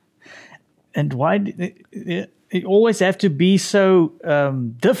 And why it always have to be so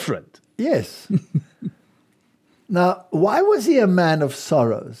different? Yes. Now, why was he a man of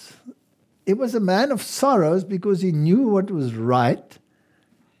sorrows? He was a man of sorrows because he knew what was right,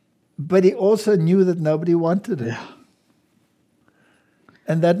 but he also knew that nobody wanted it. Yeah.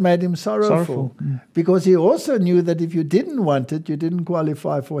 And that made him sorrowful. Because he also knew that if you didn't want it, you didn't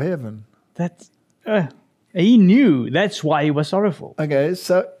qualify for heaven. He knew that's why he was sorrowful. Okay,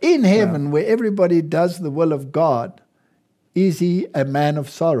 so in heaven, where everybody does the will of God, is he a man of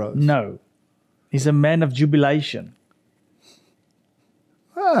sorrows? No. He's a man of jubilation.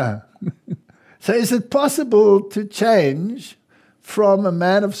 So is it possible to change from a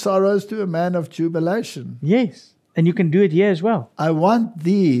man of sorrows to a man of jubilation? Yes. And you can do it here as well. I want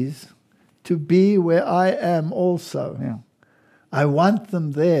these to be where I am also. Yeah. I want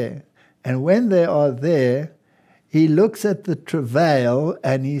them there. And when they are there, he looks at the travail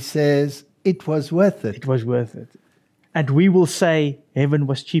and he says, it was worth it. It was worth it. And we will say, heaven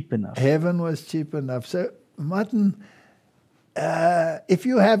was cheap enough. Heaven was cheap enough. So, Martin, if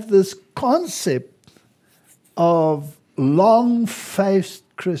you have this concept of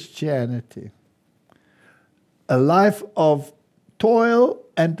long-faced Christianity, a life of toil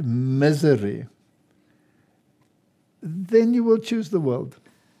and misery, then you will choose the world.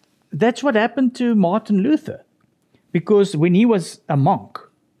 That's what happened to Martin Luther. Because when he was a monk,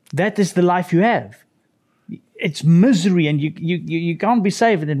 that is the life you have. It's misery and you can't be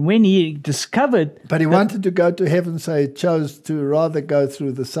saved. And when he discovered... But he wanted to go to heaven, so he chose to rather go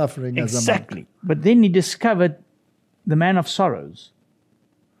through the suffering as a monk. Exactly. But then he discovered the man of sorrows.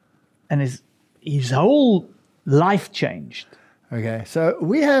 And his whole life changed. Okay, so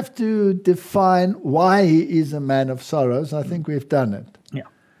we have to define why he is a man of sorrows. I think we've done it. Yeah.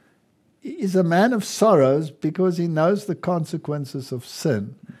 He's a man of sorrows because he knows the consequences of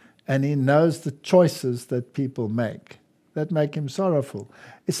sin and he knows the choices that people make that make him sorrowful.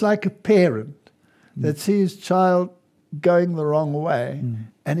 It's like a parent that sees child going the wrong way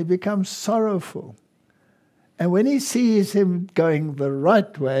and he becomes sorrowful. And when he sees him going the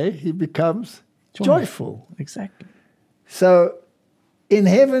right way, he becomes joyful. Exactly. So in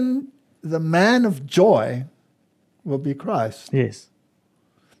heaven, the man of joy will be Christ. Yes.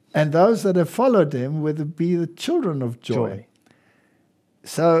 And those that have followed him will be the children of joy.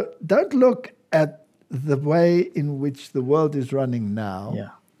 So don't look at the way in which the world is running now. Yeah.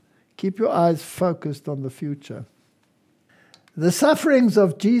 Keep your eyes focused on the future. The sufferings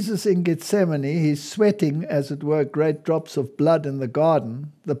of Jesus in Gethsemane, he's sweating, as it were, great drops of blood in the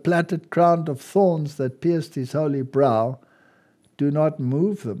garden, the plaited crown of thorns that pierced his holy brow, do not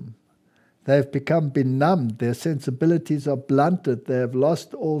move them. They have become benumbed, their sensibilities are blunted, they have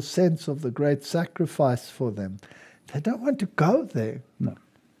lost all sense of the great sacrifice for them. They don't want to go there. No.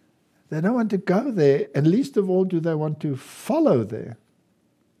 They don't want to go there, and least of all do they want to follow there.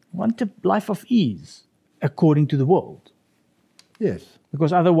 Want a life of ease according to the world. Yes.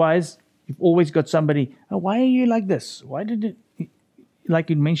 Because otherwise, you've always got somebody, oh, why are you like this? Why did it, like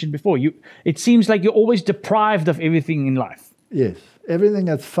you mentioned before, it seems like you're always deprived of everything in life. Yes. Everything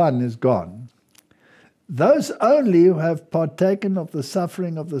that's fun is gone. Those only who have partaken of the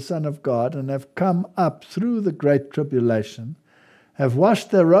suffering of the Son of God and have come up through the great tribulation, have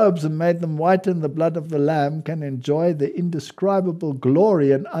washed their robes and made them white in the blood of the Lamb, can enjoy the indescribable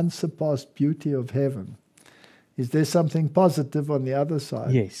glory and unsurpassed beauty of heaven. Is there something positive on the other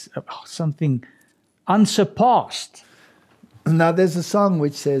side? Yes, something unsurpassed. Now, there's a song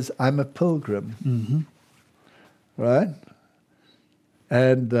which says, I'm a pilgrim. Mm-hmm. Right?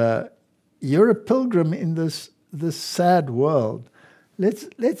 And you're a pilgrim in this sad world.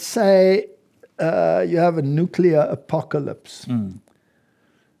 Let's say you have a nuclear apocalypse.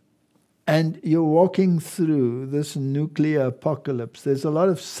 And you're walking through this nuclear apocalypse. There's a lot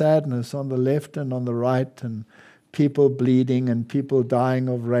of sadness on the left and on the right, and people bleeding and people dying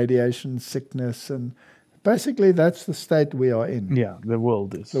of radiation sickness. And basically, that's the state we are in. Yeah, the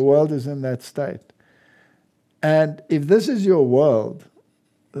world is. The world is in that state. And if this is your world,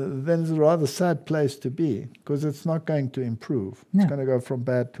 then it's a rather sad place to be, because it's not going to improve. It's going to go from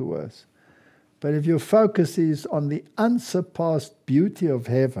bad to worse. But if your focus is on the unsurpassed beauty of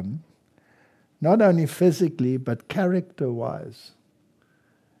heaven, not only physically, but character-wise,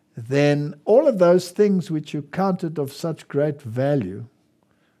 then all of those things which you counted of such great value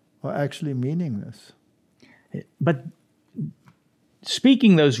are actually meaningless. But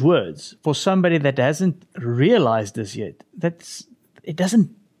speaking those words, for somebody that hasn't realized this yet,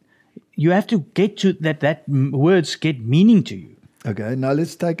 you have to get to that words get meaning to you. Okay, now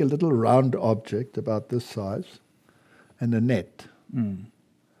let's take a little round object about this size and a net.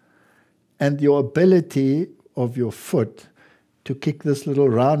 And your ability of your foot to kick this little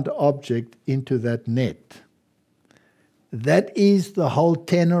round object into that net. That is the whole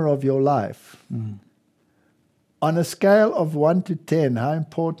tenor of your life. On a scale of 1 to 10, how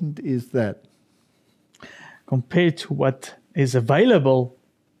important is that? Compared to what is available,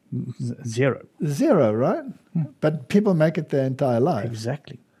 0. 0, right? But people make it their entire life.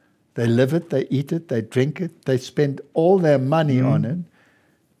 Exactly. They live it, they eat it, they drink it, they spend all their money on it.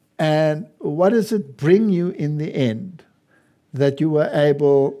 And what does it bring you in the end? That you were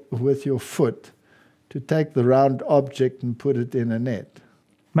able, with your foot, to take the round object and put it in a net.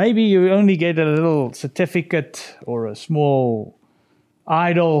 Maybe you only get a little certificate or a small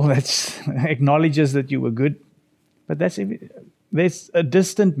idol that acknowledges that you were good. But there's a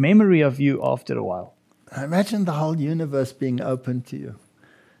distant memory of you after a while. Imagine the whole universe being open to you.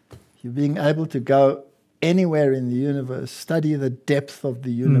 You being able to go anywhere in the universe, study the depth of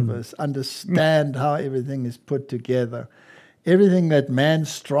the universe, understand how everything is put together. Everything that man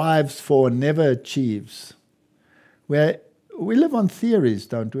strives for never achieves. Where we live on theories,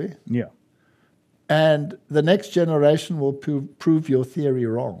 don't we? Yeah. And the next generation will prove your theory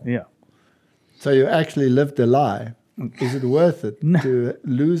wrong. Yeah. So you actually lived a lie. Is it worth it to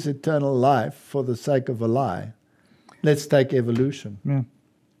lose eternal life for the sake of a lie? Let's take evolution. Yeah.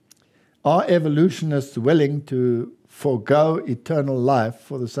 Are evolutionists willing to forego eternal life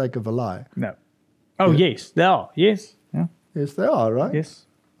for the sake of a lie? No. Oh, yes, they are. Yes. Yeah. Yes, they are, right? Yes.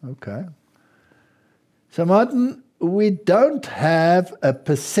 Okay. So, Martin, we don't have a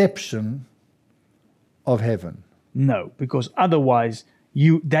perception of heaven. No, because otherwise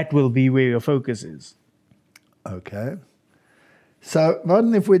that will be where your focus is. Okay. So,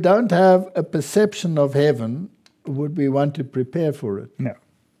 Martin, if we don't have a perception of heaven, would we want to prepare for it? No.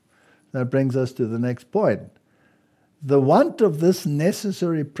 That brings us to the next point. The want of this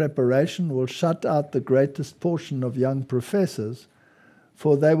necessary preparation will shut out the greatest portion of young professors,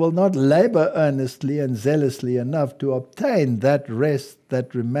 for they will not labor earnestly and zealously enough to obtain that rest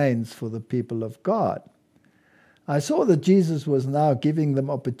that remains for the people of God. I saw that Jesus was now giving them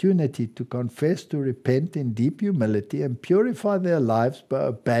opportunity to confess, to repent in deep humility, and purify their lives by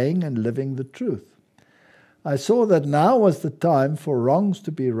obeying and living the truth. I saw that now was the time for wrongs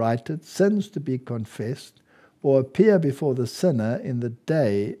to be righted, sins to be confessed, or appear before the sinner in the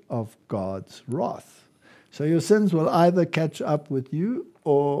day of God's wrath. So your sins will either catch up with you,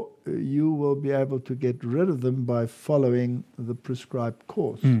 or you will be able to get rid of them by following the prescribed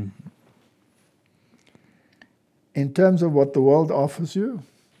course. In terms of what the world offers you,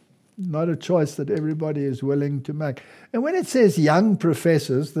 not a choice that everybody is willing to make. And when it says young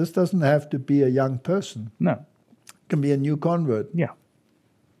professors, this doesn't have to be a young person. No. It can be a new convert. Yeah.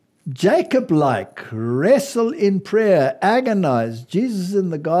 Jacob-like, wrestle in prayer, agonize. Jesus in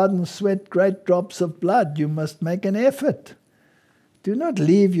the garden sweat great drops of blood. You must make an effort. Do not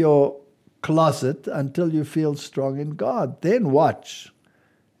leave your closet until you feel strong in God. Then watch.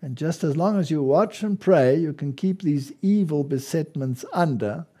 And just as long as you watch and pray, you can keep these evil besetments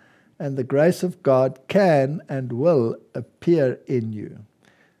under, and the grace of God can and will appear in you.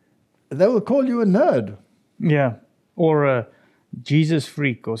 They will call you a nerd. Yeah. Or a Jesus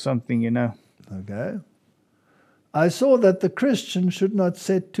freak or something, you know. Okay. I saw that the Christian should not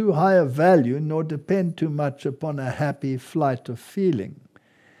set too high a value nor depend too much upon a happy flight of feeling.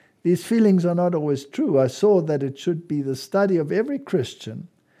 These feelings are not always true. I saw that it should be the study of every Christian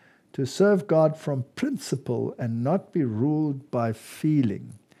to serve God from principle and not be ruled by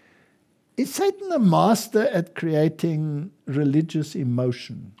feeling. Is Satan a master at creating religious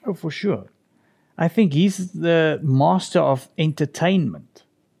emotion? Oh, for sure. I think he's the master of entertainment.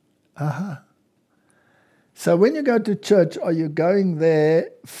 So when you go to church, are you going there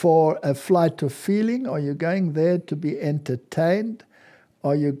for a flight of feeling? Are you going there to be entertained?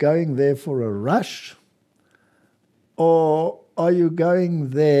 Are you going there for a rush? Or are you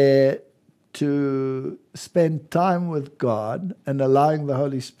going there to spend time with God and allowing the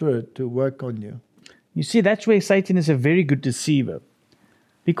Holy Spirit to work on you? You see, that's where Satan is a very good deceiver.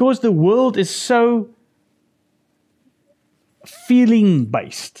 Because the world is so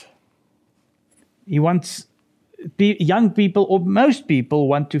feeling-based. He wants young people, or most people,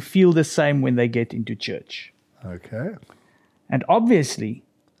 want to feel the same when they get into church. Okay. And obviously,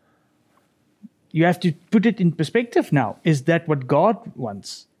 you have to put it in perspective now. Is that what God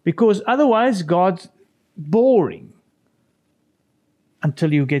wants? Because otherwise, God's boring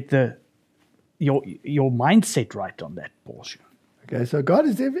until you get your mindset right on that portion. Okay, so God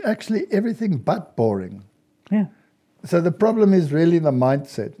is actually everything but boring. Yeah, So the problem is really the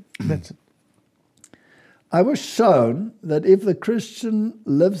mindset. that's it. I was shown that if the Christian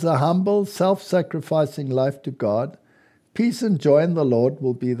lives a humble, self-sacrificing life to God, peace and joy in the Lord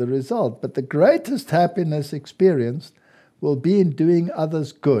will be the result. But the greatest happiness experienced will be in doing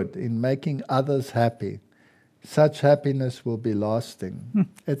others good, in making others happy. Such happiness will be lasting.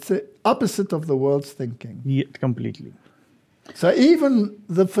 It's the opposite of the world's thinking. Yeah, completely. So even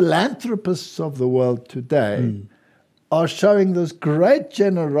the philanthropists of the world today are showing this great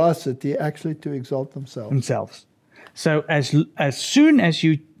generosity actually to exalt themselves. So as soon as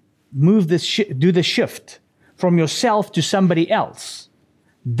you move do the shift from yourself to somebody else,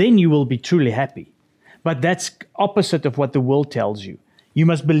 then you will be truly happy. But that's opposite of what the world tells you. You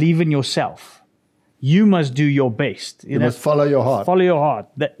must believe in yourself. You must do your best. You must follow your heart. Follow your heart.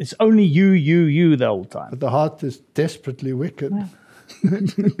 It's only you the whole time. But the heart is desperately wicked.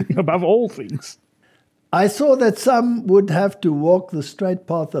 Above all things. I saw that some would have to walk the straight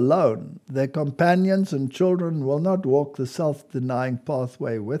path alone. Their companions and children will not walk the self-denying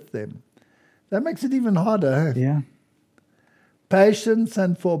pathway with them. That makes it even harder. Yeah. Patience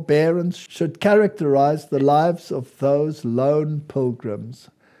and forbearance should characterize the lives of those lone pilgrims,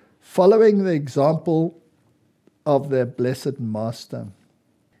 following the example of their blessed master.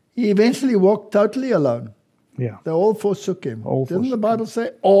 He eventually walked totally alone. Yeah. They all forsook him. All Didn't forsook the Bible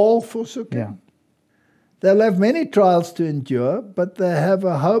say all forsook him? Yeah. They'll have many trials to endure, but they have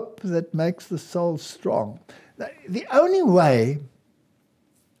a hope that makes the soul strong. The only way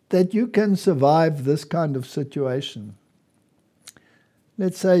that you can survive this kind of situation,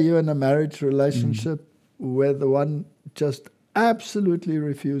 let's say you're in a marriage relationship where the one just absolutely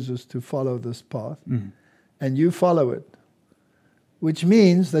refuses to follow this path, and you follow it, which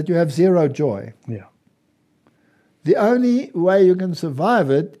means that you have zero joy. Yeah. The only way you can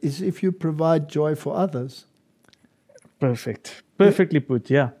survive it is if you provide joy for others. Perfect. Perfectly put,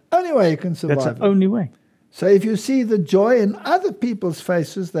 yeah. Only way you can survive That's the it. only way. So if you see the joy in other people's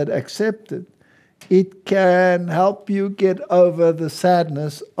faces that accept it, it can help you get over the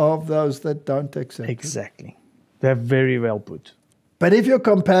sadness of those that don't accept it. Exactly. They're very well put. But if your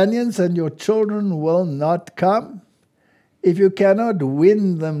companions and your children will not come, if you cannot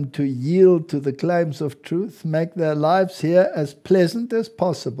win them to yield to the claims of truth, make their lives here as pleasant as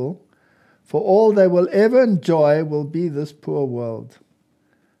possible, for all they will ever enjoy will be this poor world.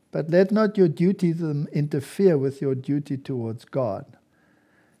 But let not your duty to them interfere with your duty towards God.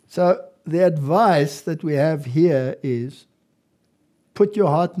 So the advice that we have here is, put your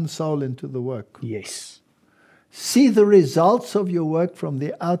heart and soul into the work. Yes. See the results of your work from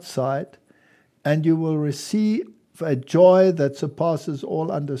the outside, and you will receive a joy that surpasses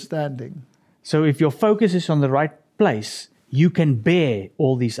all understanding. So if your focus is on the right place, you can bear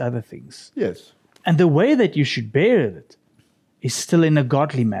all these other things. Yes. And the way that you should bear it is still in a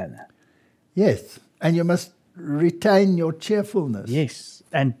godly manner. Yes. And you must retain your cheerfulness. Yes.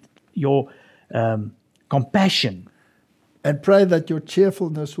 And your compassion. And pray that your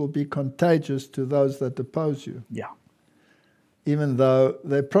cheerfulness will be contagious to those that oppose you. Yeah. Even though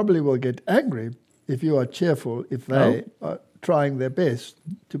they probably will get angry if you are cheerful, if they are trying their best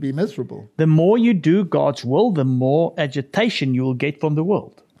to be miserable. The more you do God's will, the more agitation you will get from the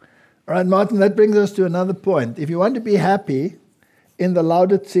world. All right, Martin, that brings us to another point. If you want to be happy in the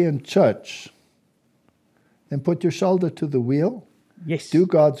Laodicean church, then put your shoulder to the wheel. Yes. Do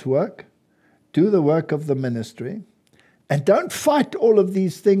God's work. Do the work of the ministry. And don't fight all of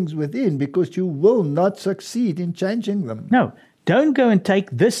these things within, because you will not succeed in changing them. No. Don't go and take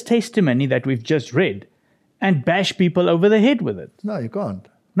this testimony that we've just read and bash people over the head with it. No, you can't.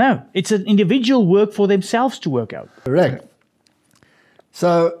 No, it's an individual work for themselves to work out. Correct.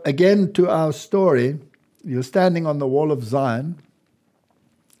 So again, to our story, you're standing on the wall of Zion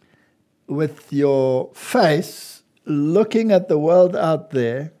with your face looking at the world out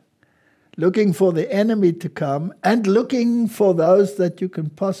there, looking for the enemy to come and looking for those that you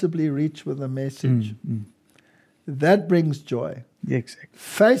can possibly reach with a message. That brings joy. Exactly.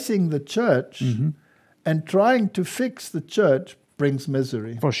 Facing the church and trying to fix the church brings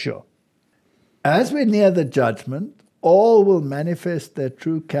misery. For sure. As we near the judgment, all will manifest their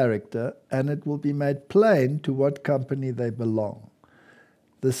true character, and it will be made plain to what company they belong.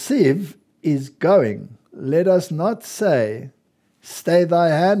 The sieve is going. Let us not say, stay thy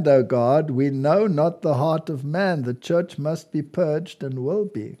hand, O God. We know not the heart of man. The church must be purged and will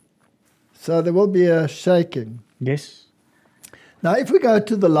be. So there will be a shaking. Yes. Now, if we go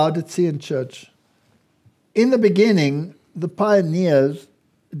to the Laodicean church, in the beginning, the pioneers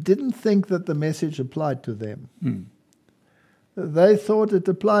didn't think that the message applied to them. they thought it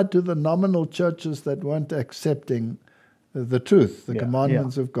applied to the nominal churches that weren't accepting the truth, the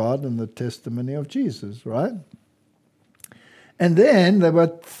commandments of God and the testimony of Jesus, right? And then they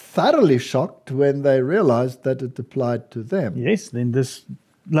were thoroughly shocked when they realized that it applied to them. Yes, then this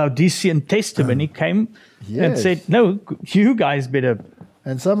Laodicean testimony came and said, no, you guys better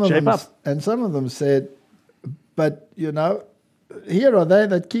shape up. And some of them said, but, you know, here are they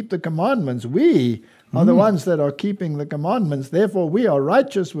that keep the commandments. We are the ones that are keeping the commandments. Therefore, we are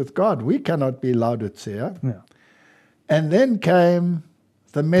righteous with God. We cannot be Laodicea. Yeah. And then came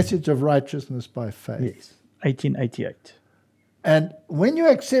the message of righteousness by faith. Yes, 1888. And when you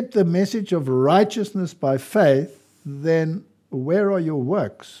accept the message of righteousness by faith, then where are your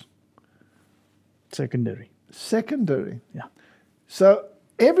works? Secondary. Secondary. Yeah. So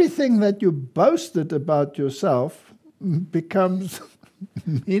everything that you boasted about yourself becomes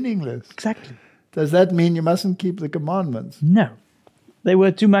meaningless. Exactly. Does that mean you mustn't keep the commandments? No. They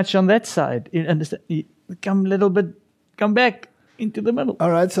were too much on that side. Come back into the middle.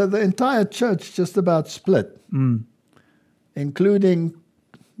 All right, so the entire church just about split, including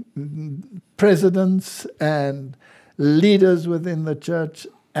presidents and leaders within the church,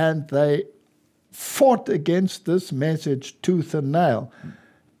 and they fought against this message tooth and nail.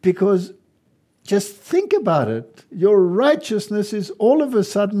 Because just think about it, your righteousness is all of a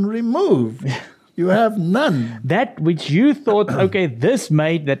sudden removed. You have none. That which you thought, okay, this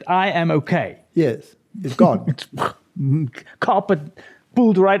made that I am okay. Yes, it's gone. Carpet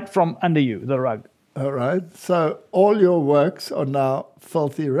pulled right from under you, the rug. All right, so all your works are now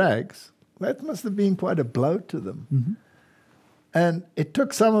filthy rags. That must have been quite a blow to them. Mm-hmm. And it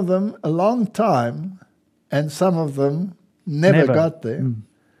took some of them a long time, and some of them never got there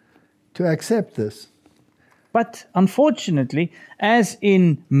to accept this. But unfortunately, as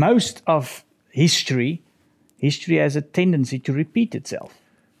in most of history has a tendency to repeat itself.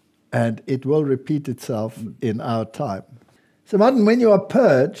 And it will repeat itself in our time. So Martin, when you are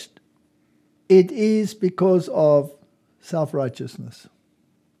purged, it is because of self-righteousness.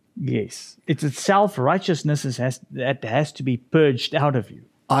 Yes. It's a self-righteousness that has to be purged out of you.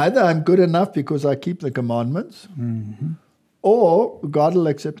 Either I'm good enough because I keep the commandments, or God will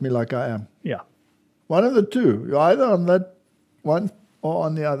accept me like I am. Yeah. One of the two. You're either on that one or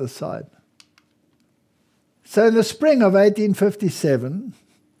on the other side. So in the spring of 1857,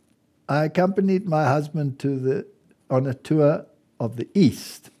 I accompanied my husband on a tour of the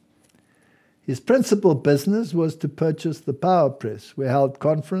East. His principal business was to purchase the power press. We held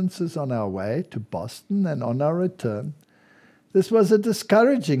conferences on our way to Boston, and on our return. This was a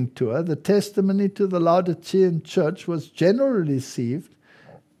discouraging tour. The testimony to the Laodicean church was generally received,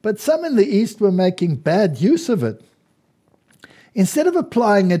 but some in the East were making bad use of it. Instead of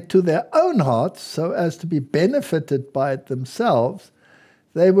applying it to their own hearts so as to be benefited by it themselves,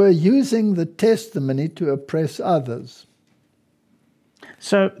 they were using the testimony to oppress others.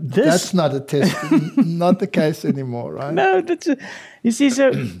 So that's not not the case anymore, right? No, you see,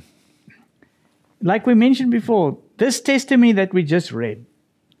 so like we mentioned before, this testimony that we just read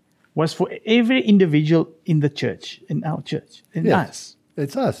was for every individual in the church, in our church, in us.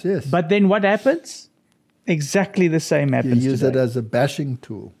 It's us, yes. But then what happens? Exactly the same happens. You use it as a bashing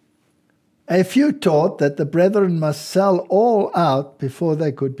tool. A few taught that the brethren must sell all out before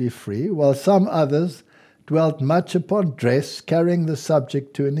they could be free, while some others dwelt much upon dress, carrying the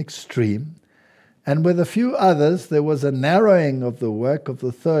subject to an extreme. And with a few others, there was a narrowing of the work of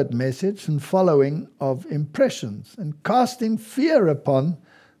the third message and following of impressions, and casting fear upon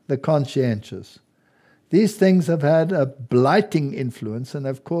the conscientious. These things have had a blighting influence and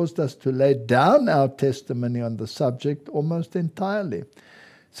have caused us to lay down our testimony on the subject almost entirely.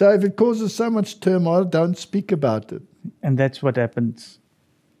 So if it causes so much turmoil, don't speak about it. And that's what happens.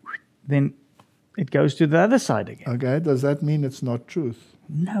 Then it goes to the other side again. Okay, does that mean it's not truth?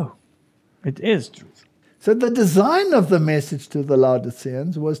 No, it is truth. So the design of the message to the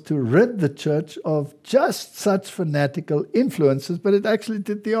Laodiceans was to rid the church of just such fanatical influences, but it actually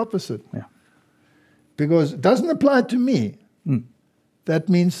did the opposite. Yeah. Because it doesn't apply to me. That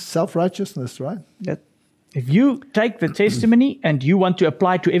means self-righteousness, right? If you take the testimony and you want to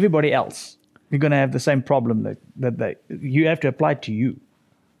apply it to everybody else, you're going to have the same problem that you have to apply it to you.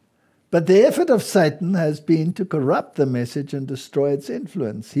 But the effort of Satan has been to corrupt the message and destroy its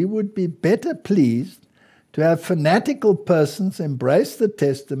influence. He would be better pleased to have fanatical persons embrace the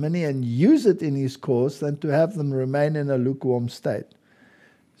testimony and use it in his cause than to have them remain in a lukewarm state.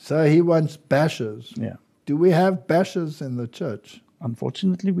 So he wants bashers. Yeah. Do we have bashers in the church?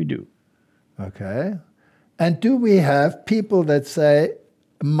 Unfortunately, we do. Okay. And do we have people that say,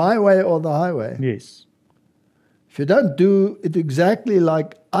 my way or the highway? Yes. If you don't do it exactly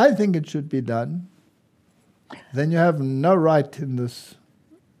like I think it should be done, then you have no right in this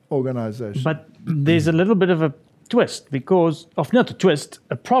organization. But there's a little bit of a twist, because, of not a twist,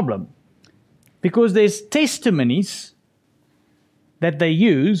 a problem. Because there's testimonies that they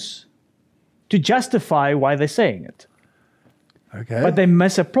use to justify why they're saying it. Okay. But they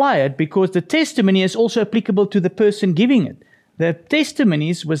misapply it because the testimony is also applicable to the person giving it. The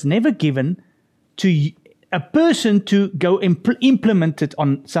testimonies was never given to a person to go implement it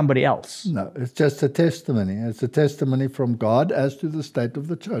on somebody else. No, it's just a testimony. It's a testimony from God as to the state of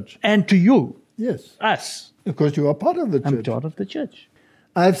the church. And to you. Yes. Us. Because you are part of the church. I'm part of the church.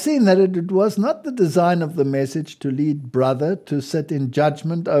 I've seen that it was not the design of the message to lead brother to sit in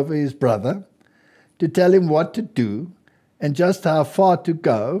judgment over his brother, to tell him what to do and just how far to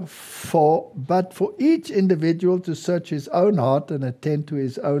go, but for each individual to search his own heart and attend to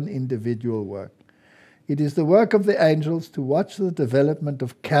his own individual work. It is the work of the angels to watch the development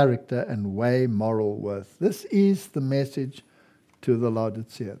of character and weigh moral worth. This is the message to the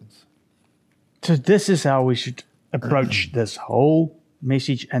Laodiceans. So this is how we should approach this whole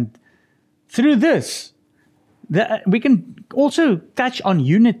message. And through this, we can also touch on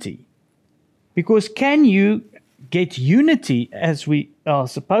unity. Because can you get unity as we are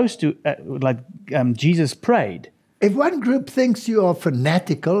supposed to, like Jesus prayed? If one group thinks you are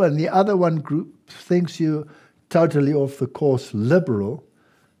fanatical and the other one group thinks you totally off the course liberal,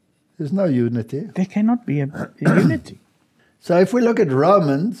 there's no unity. There cannot be a unity. So if we look at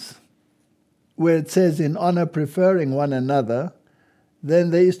Romans, where it says in honor preferring one another,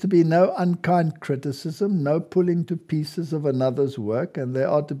 then there is to be no unkind criticism, no pulling to pieces of another's work, and there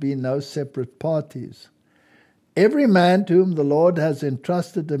are to be no separate parties. Every man to whom the Lord has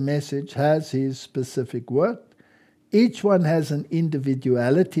entrusted a message has his specific work. Each one has an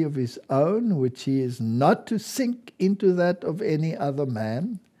individuality of his own, which he is not to sink into that of any other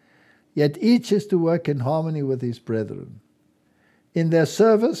man, yet each is to work in harmony with his brethren. In their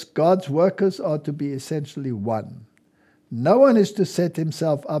service, God's workers are to be essentially one. No one is to set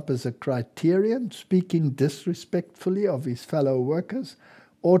himself up as a criterion, speaking disrespectfully of his fellow workers,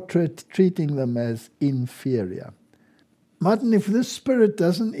 or treating them as inferior. Martin, if this spirit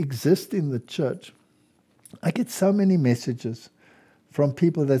doesn't exist in the church, I get so many messages from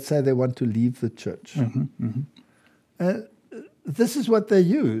people that say they want to leave the church. This is what they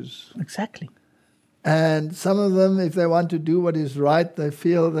use. Exactly. And some of them, if they want to do what is right, they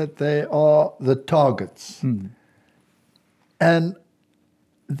feel that they are the targets. And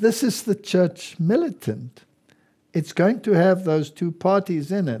this is the church militant. It's going to have those two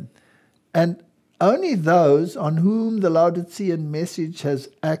parties in it. And only those on whom the Laodicean message has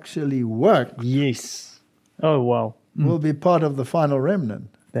actually worked. Yes. Oh, wow. Will be part of the final remnant.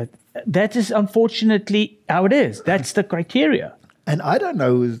 That is unfortunately how it is. That's the criteria. And I don't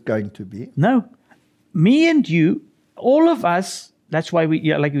know who's going to be. No. Me and you, all of us, that's why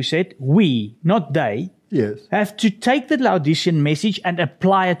we, like you said, we, not they, yes, have to take the Laodicean message and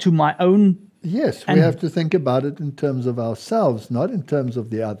apply it to my own. Yes, we have to think about it in terms of ourselves, not in terms of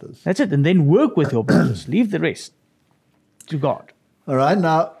the others. That's it. And then work with your brothers. Leave the rest to God. All right.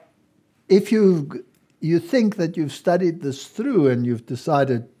 Now, if you think that you've studied this through and you've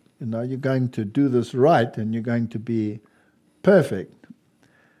decided, you're going to do this right and you're going to be perfect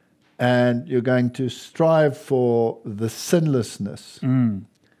and you're going to strive for the sinlessness,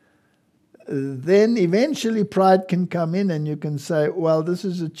 then eventually pride can come in and you can say, well, this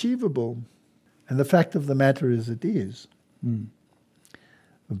is achievable. And the fact of the matter is it is.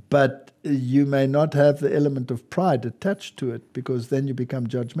 But you may not have the element of pride attached to it because then you become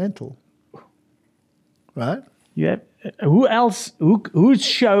judgmental. Right? You have, who else, who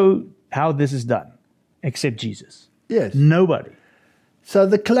show how this is done except Jesus? Yes. Nobody. So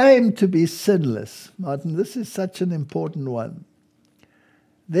the claim to be sinless, Martin, this is such an important one.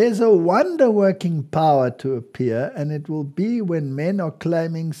 There's a wonder-working power to appear, and it will be when men are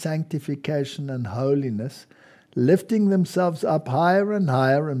claiming sanctification and holiness, lifting themselves up higher and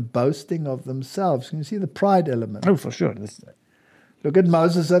higher and boasting of themselves. Can you see the pride element? Oh, for sure. Look at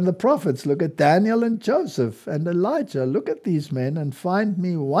Moses and the prophets. Look at Daniel and Joseph and Elijah. Look at these men and find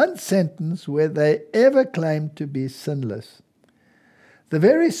me one sentence where they ever claimed to be sinless. The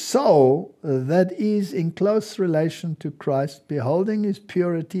very soul that is in close relation to Christ, beholding his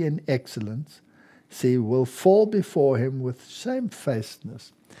purity and excellence, will fall before him with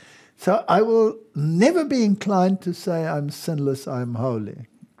shamefacedness. So I will never be inclined to say I'm sinless, I'm holy.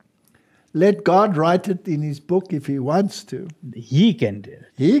 Let God write it in his book if he wants to. He can do it.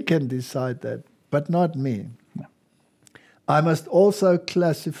 He can decide that, but not me. I must also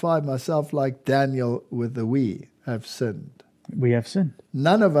classify myself like Daniel with the we. have sinned. We have sinned.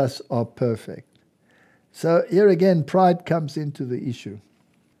 None of us are perfect. So here again, pride comes into the issue.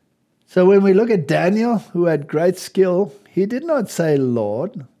 So when we look at Daniel, who had great skill, he did not say,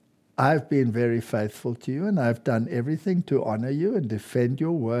 Lord, I've been very faithful to you and I've done everything to honor you and defend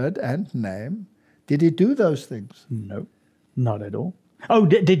your word and name. Did he do those things? No, not at all. Oh,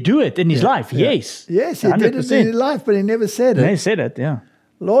 did do it in his life? Yeah. Yes. Yes, he did it in his life, but he never said it. He said it, yeah.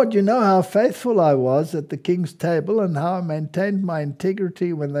 Lord, you know how faithful I was at the king's table and how I maintained my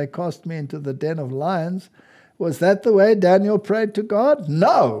integrity when they cast me into the den of lions. Was that the way Daniel prayed to God?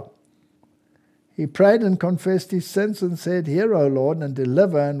 No. He prayed and confessed his sins and said, Hear, O Lord, and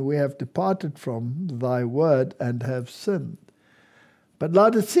deliver, and we have departed from thy word and have sinned. But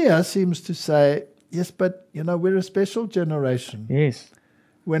Laodicea seems to say, yes, but, we're a special generation. Yes.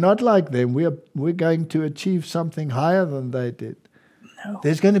 We're not like them. We're going to achieve something higher than they did. No.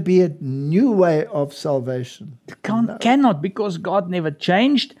 There's going to be a new way of salvation. Cannot, because God never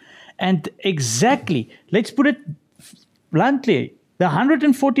changed. And exactly, let's put it bluntly, the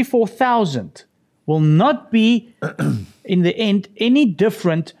 144,000 will not be, in the end, any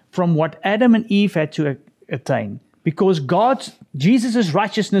different from what Adam and Eve had to attain. Because Jesus'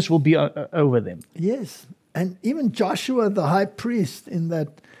 righteousness will be over them. Yes. And even Joshua, the high priest, in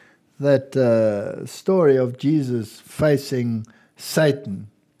that story of Jesus facing Satan,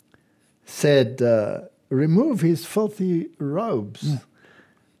 said, remove his filthy robes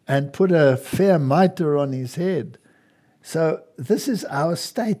and put a fair mitre on his head. So this is our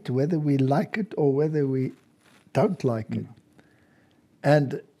state, whether we like it or whether we don't like it.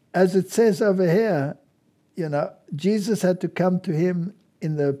 And as it says over here, Jesus had to come to him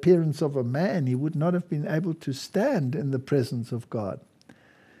in the appearance of a man. He would not have been able to stand in the presence of God.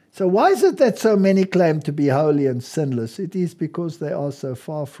 So why is it that so many claim to be holy and sinless? It is because they are so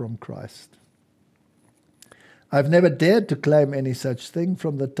far from Christ. I've never dared to claim any such thing.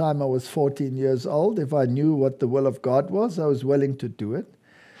 From the time I was 14 years old, if I knew what the will of God was, I was willing to do it.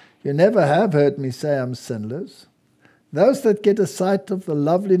 You never have heard me say I'm sinless. Those that get a sight of the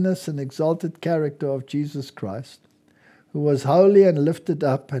loveliness and exalted character of Jesus Christ, who was holy and lifted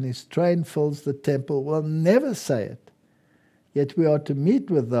up, and his train fills the temple, will never say it. Yet we are to meet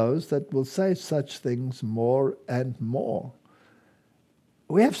with those that will say such things more and more.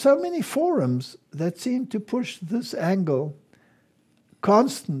 We have so many forums that seem to push this angle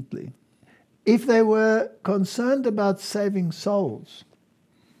constantly. If they were concerned about saving souls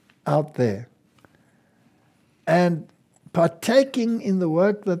out there and partaking in the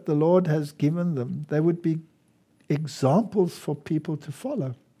work that the Lord has given them, they would be examples for people to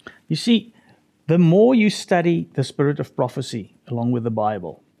follow. You see, the more you study the spirit of prophecy along with the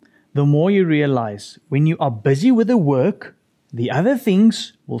Bible, the more you realize when you are busy with the work, the other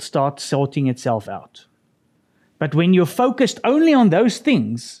things will start sorting itself out. But when you're focused only on those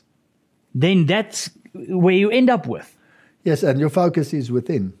things, then that's where you end up with. Yes, and your focus is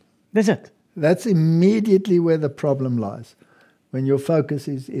within. That's it. That's immediately where the problem lies, when your focus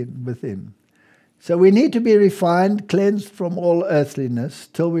is within. So we need to be refined, cleansed from all earthliness,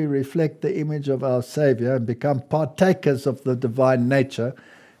 till we reflect the image of our Savior and become partakers of the divine nature,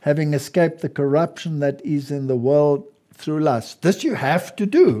 having escaped the corruption that is in the world through lust. This you have to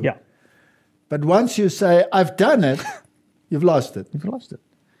do. Yeah. But once you say, I've done it, you've lost it. You've lost it.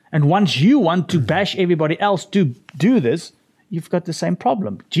 And once you want to bash everybody else to do this, you've got the same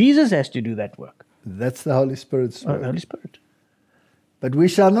problem. Jesus has to do that work. That's the Holy Spirit's work. The Holy Spirit. But we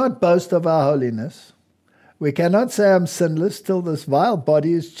shall not boast of our holiness. We cannot say I'm sinless till this vile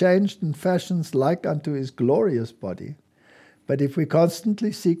body is changed in fashions like unto his glorious body. But if we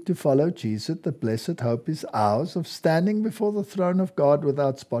constantly seek to follow Jesus, the blessed hope is ours of standing before the throne of God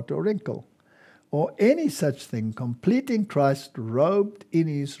without spot or wrinkle, or any such thing, complete in Christ, robed in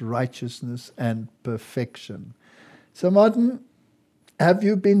his righteousness and perfection. So, Martin, have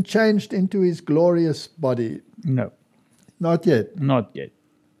you been changed into his glorious body? No. Not yet? Not yet.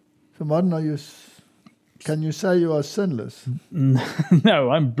 So, Martin, can you say you are sinless?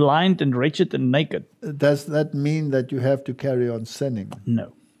 No, I'm blind and wretched and naked. Does that mean that you have to carry on sinning?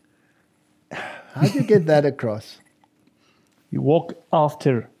 No. How do you get that across? You walk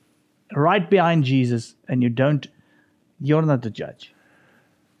after, right behind Jesus, and you're not the judge.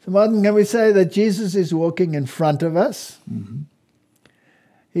 So, Martin, can we say that Jesus is walking in front of us? Mm-hmm.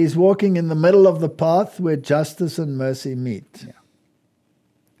 He's walking in the middle of the path where justice and mercy meet. Yeah.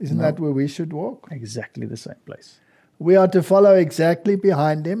 Isn't that where we should walk? Exactly the same place. We are to follow exactly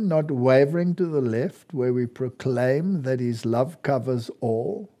behind him, not wavering to the left, where we proclaim that his love covers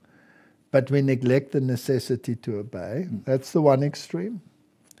all, but we neglect the necessity to obey. That's the one extreme.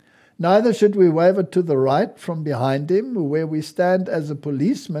 Neither should we waver to the right from behind him, where we stand as a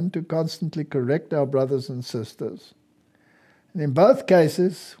policeman to constantly correct our brothers and sisters. And in both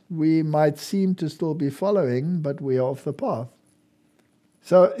cases, we might seem to still be following, but we are off the path.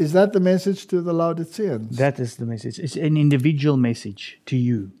 So is that the message to the Laodiceans? That is the message. It's an individual message to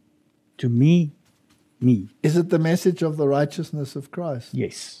you, to me. Is it the message of the righteousness of Christ?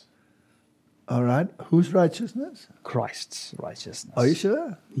 Yes. All right. Whose righteousness? Christ's righteousness. Are you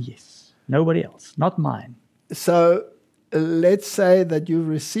sure? Yes. Nobody else. Not mine. So let's say that you've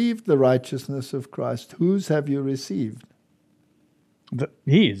received the righteousness of Christ. Whose have you received?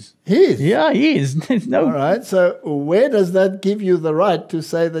 His. His. Yeah, his. There's no. All right. So where does that give you the right to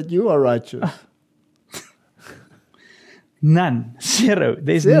say that you are righteous? None. Zero.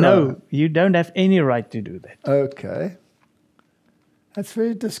 There's Zero. no. You don't have any right to do that. Okay. That's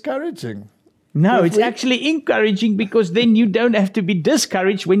very discouraging. No, If it's we- actually encouraging, because then you don't have to be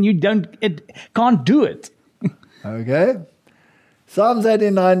discouraged when you can't do it. Okay. Psalms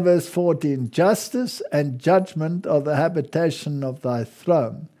 89 verse 14. Justice and judgment are the habitation of thy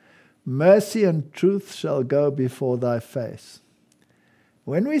throne. Mercy and truth shall go before thy face.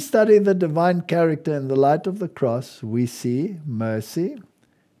 When we study the divine character in the light of the cross, we see mercy,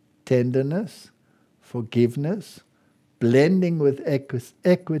 tenderness, forgiveness, blending with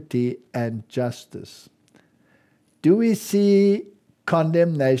equity and justice. Do we see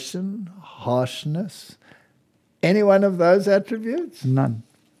condemnation, harshness, any one of those attributes? None.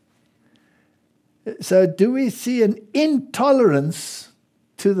 So do we see an intolerance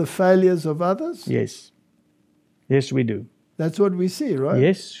to the failures of others? Yes. Yes, we do. That's what we see, right?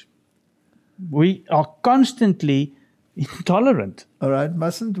 Yes. We are constantly intolerant. All right.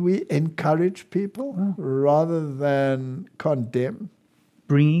 Mustn't we encourage people rather than condemn?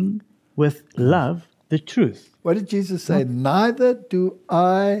 Bringing with love the truth. What did Jesus say? Neither do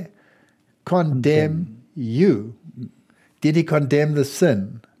I condemn you. Did he condemn the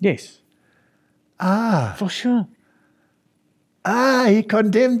sin? Yes. For sure. He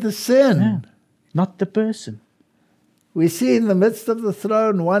condemned the sin. Yeah. Not the person. We see in the midst of the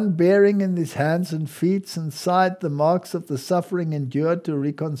throne one bearing in his hands and feet and side the marks of the suffering endured to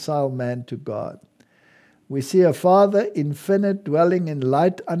reconcile man to God. We see a Father infinite dwelling in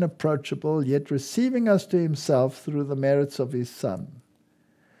light unapproachable, yet receiving us to himself through the merits of his Son.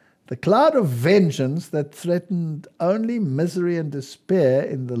 The cloud of vengeance that threatened only misery and despair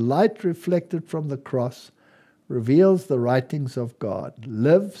in the light reflected from the cross reveals the writings of God.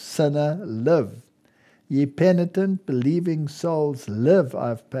 Live, sinner, live. Ye penitent, believing souls, live,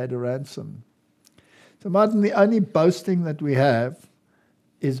 I've paid a ransom. So Martin, the only boasting that we have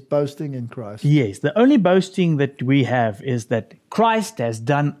is boasting in Christ. Yes, the only boasting that we have is that Christ has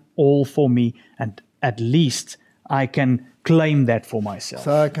done all for me, and at least I can claim that for myself.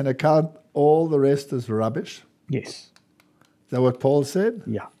 So I can account all the rest as rubbish. Yes. Is that what Paul said?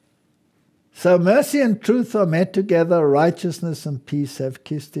 Yeah. So mercy and truth are met together, righteousness and peace have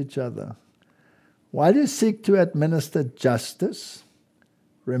kissed each other. While you seek to administer justice,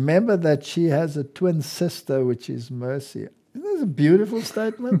 remember that she has a twin sister, which is mercy. Isn't that a beautiful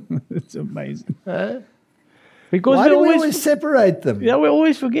statement? It's amazing. Eh? Because Why do we always separate them? Yeah, we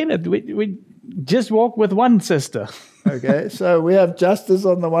always forget it. We just walk with one sister. Okay, so we have justice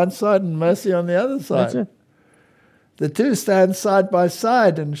on the one side and mercy on the other side. That's it. The two stand side by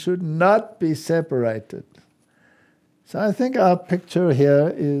side and should not be separated. So I think our picture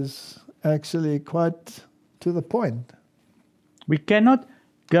here is actually quite to the point. We cannot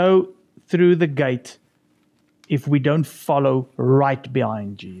go through the gate if we don't follow right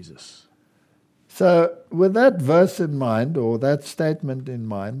behind Jesus. So with that verse in mind, or that statement in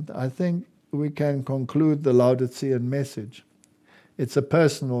mind, I think we can conclude the Laodicean message. It's a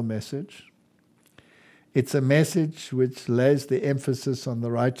personal message. It's a message which lays the emphasis on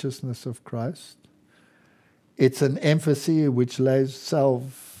the righteousness of Christ. It's an emphasis which lays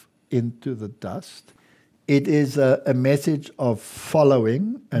self into the dust. It is a message of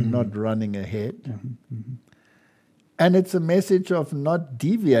following and not running ahead. And it's a message of not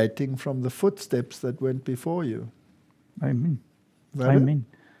deviating from the footsteps that went before you. Amen. Is that Amen.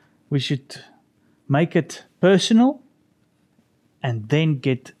 We should make it personal and then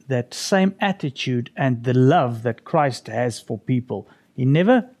get that same attitude and the love that Christ has for people. He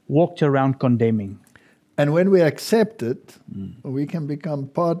never walked around condemning. And when we accept it, we can become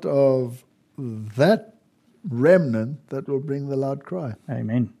part of that remnant that will bring the loud cry.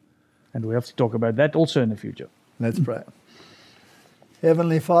 Amen. And we have to talk about that also in the future. Let's pray.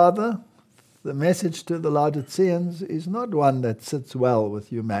 Heavenly Father, the message to the Laodiceans is not one that sits well with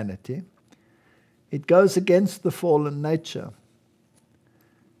humanity. It goes against the fallen nature.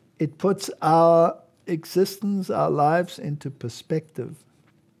 it puts our existence, our lives into perspective.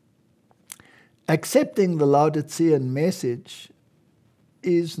 Accepting the Laodicean message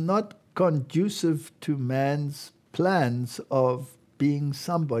is not conducive to man's plans of being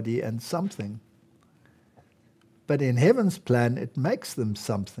somebody and something. But in heaven's plan, it makes them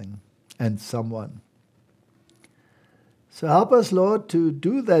something and someone. So help us, Lord, to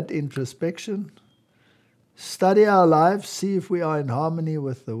do that introspection, study our lives, see if we are in harmony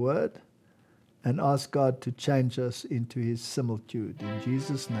with the Word, and ask God to change us into His similitude. In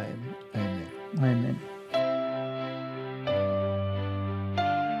Jesus' name, amen. Amen.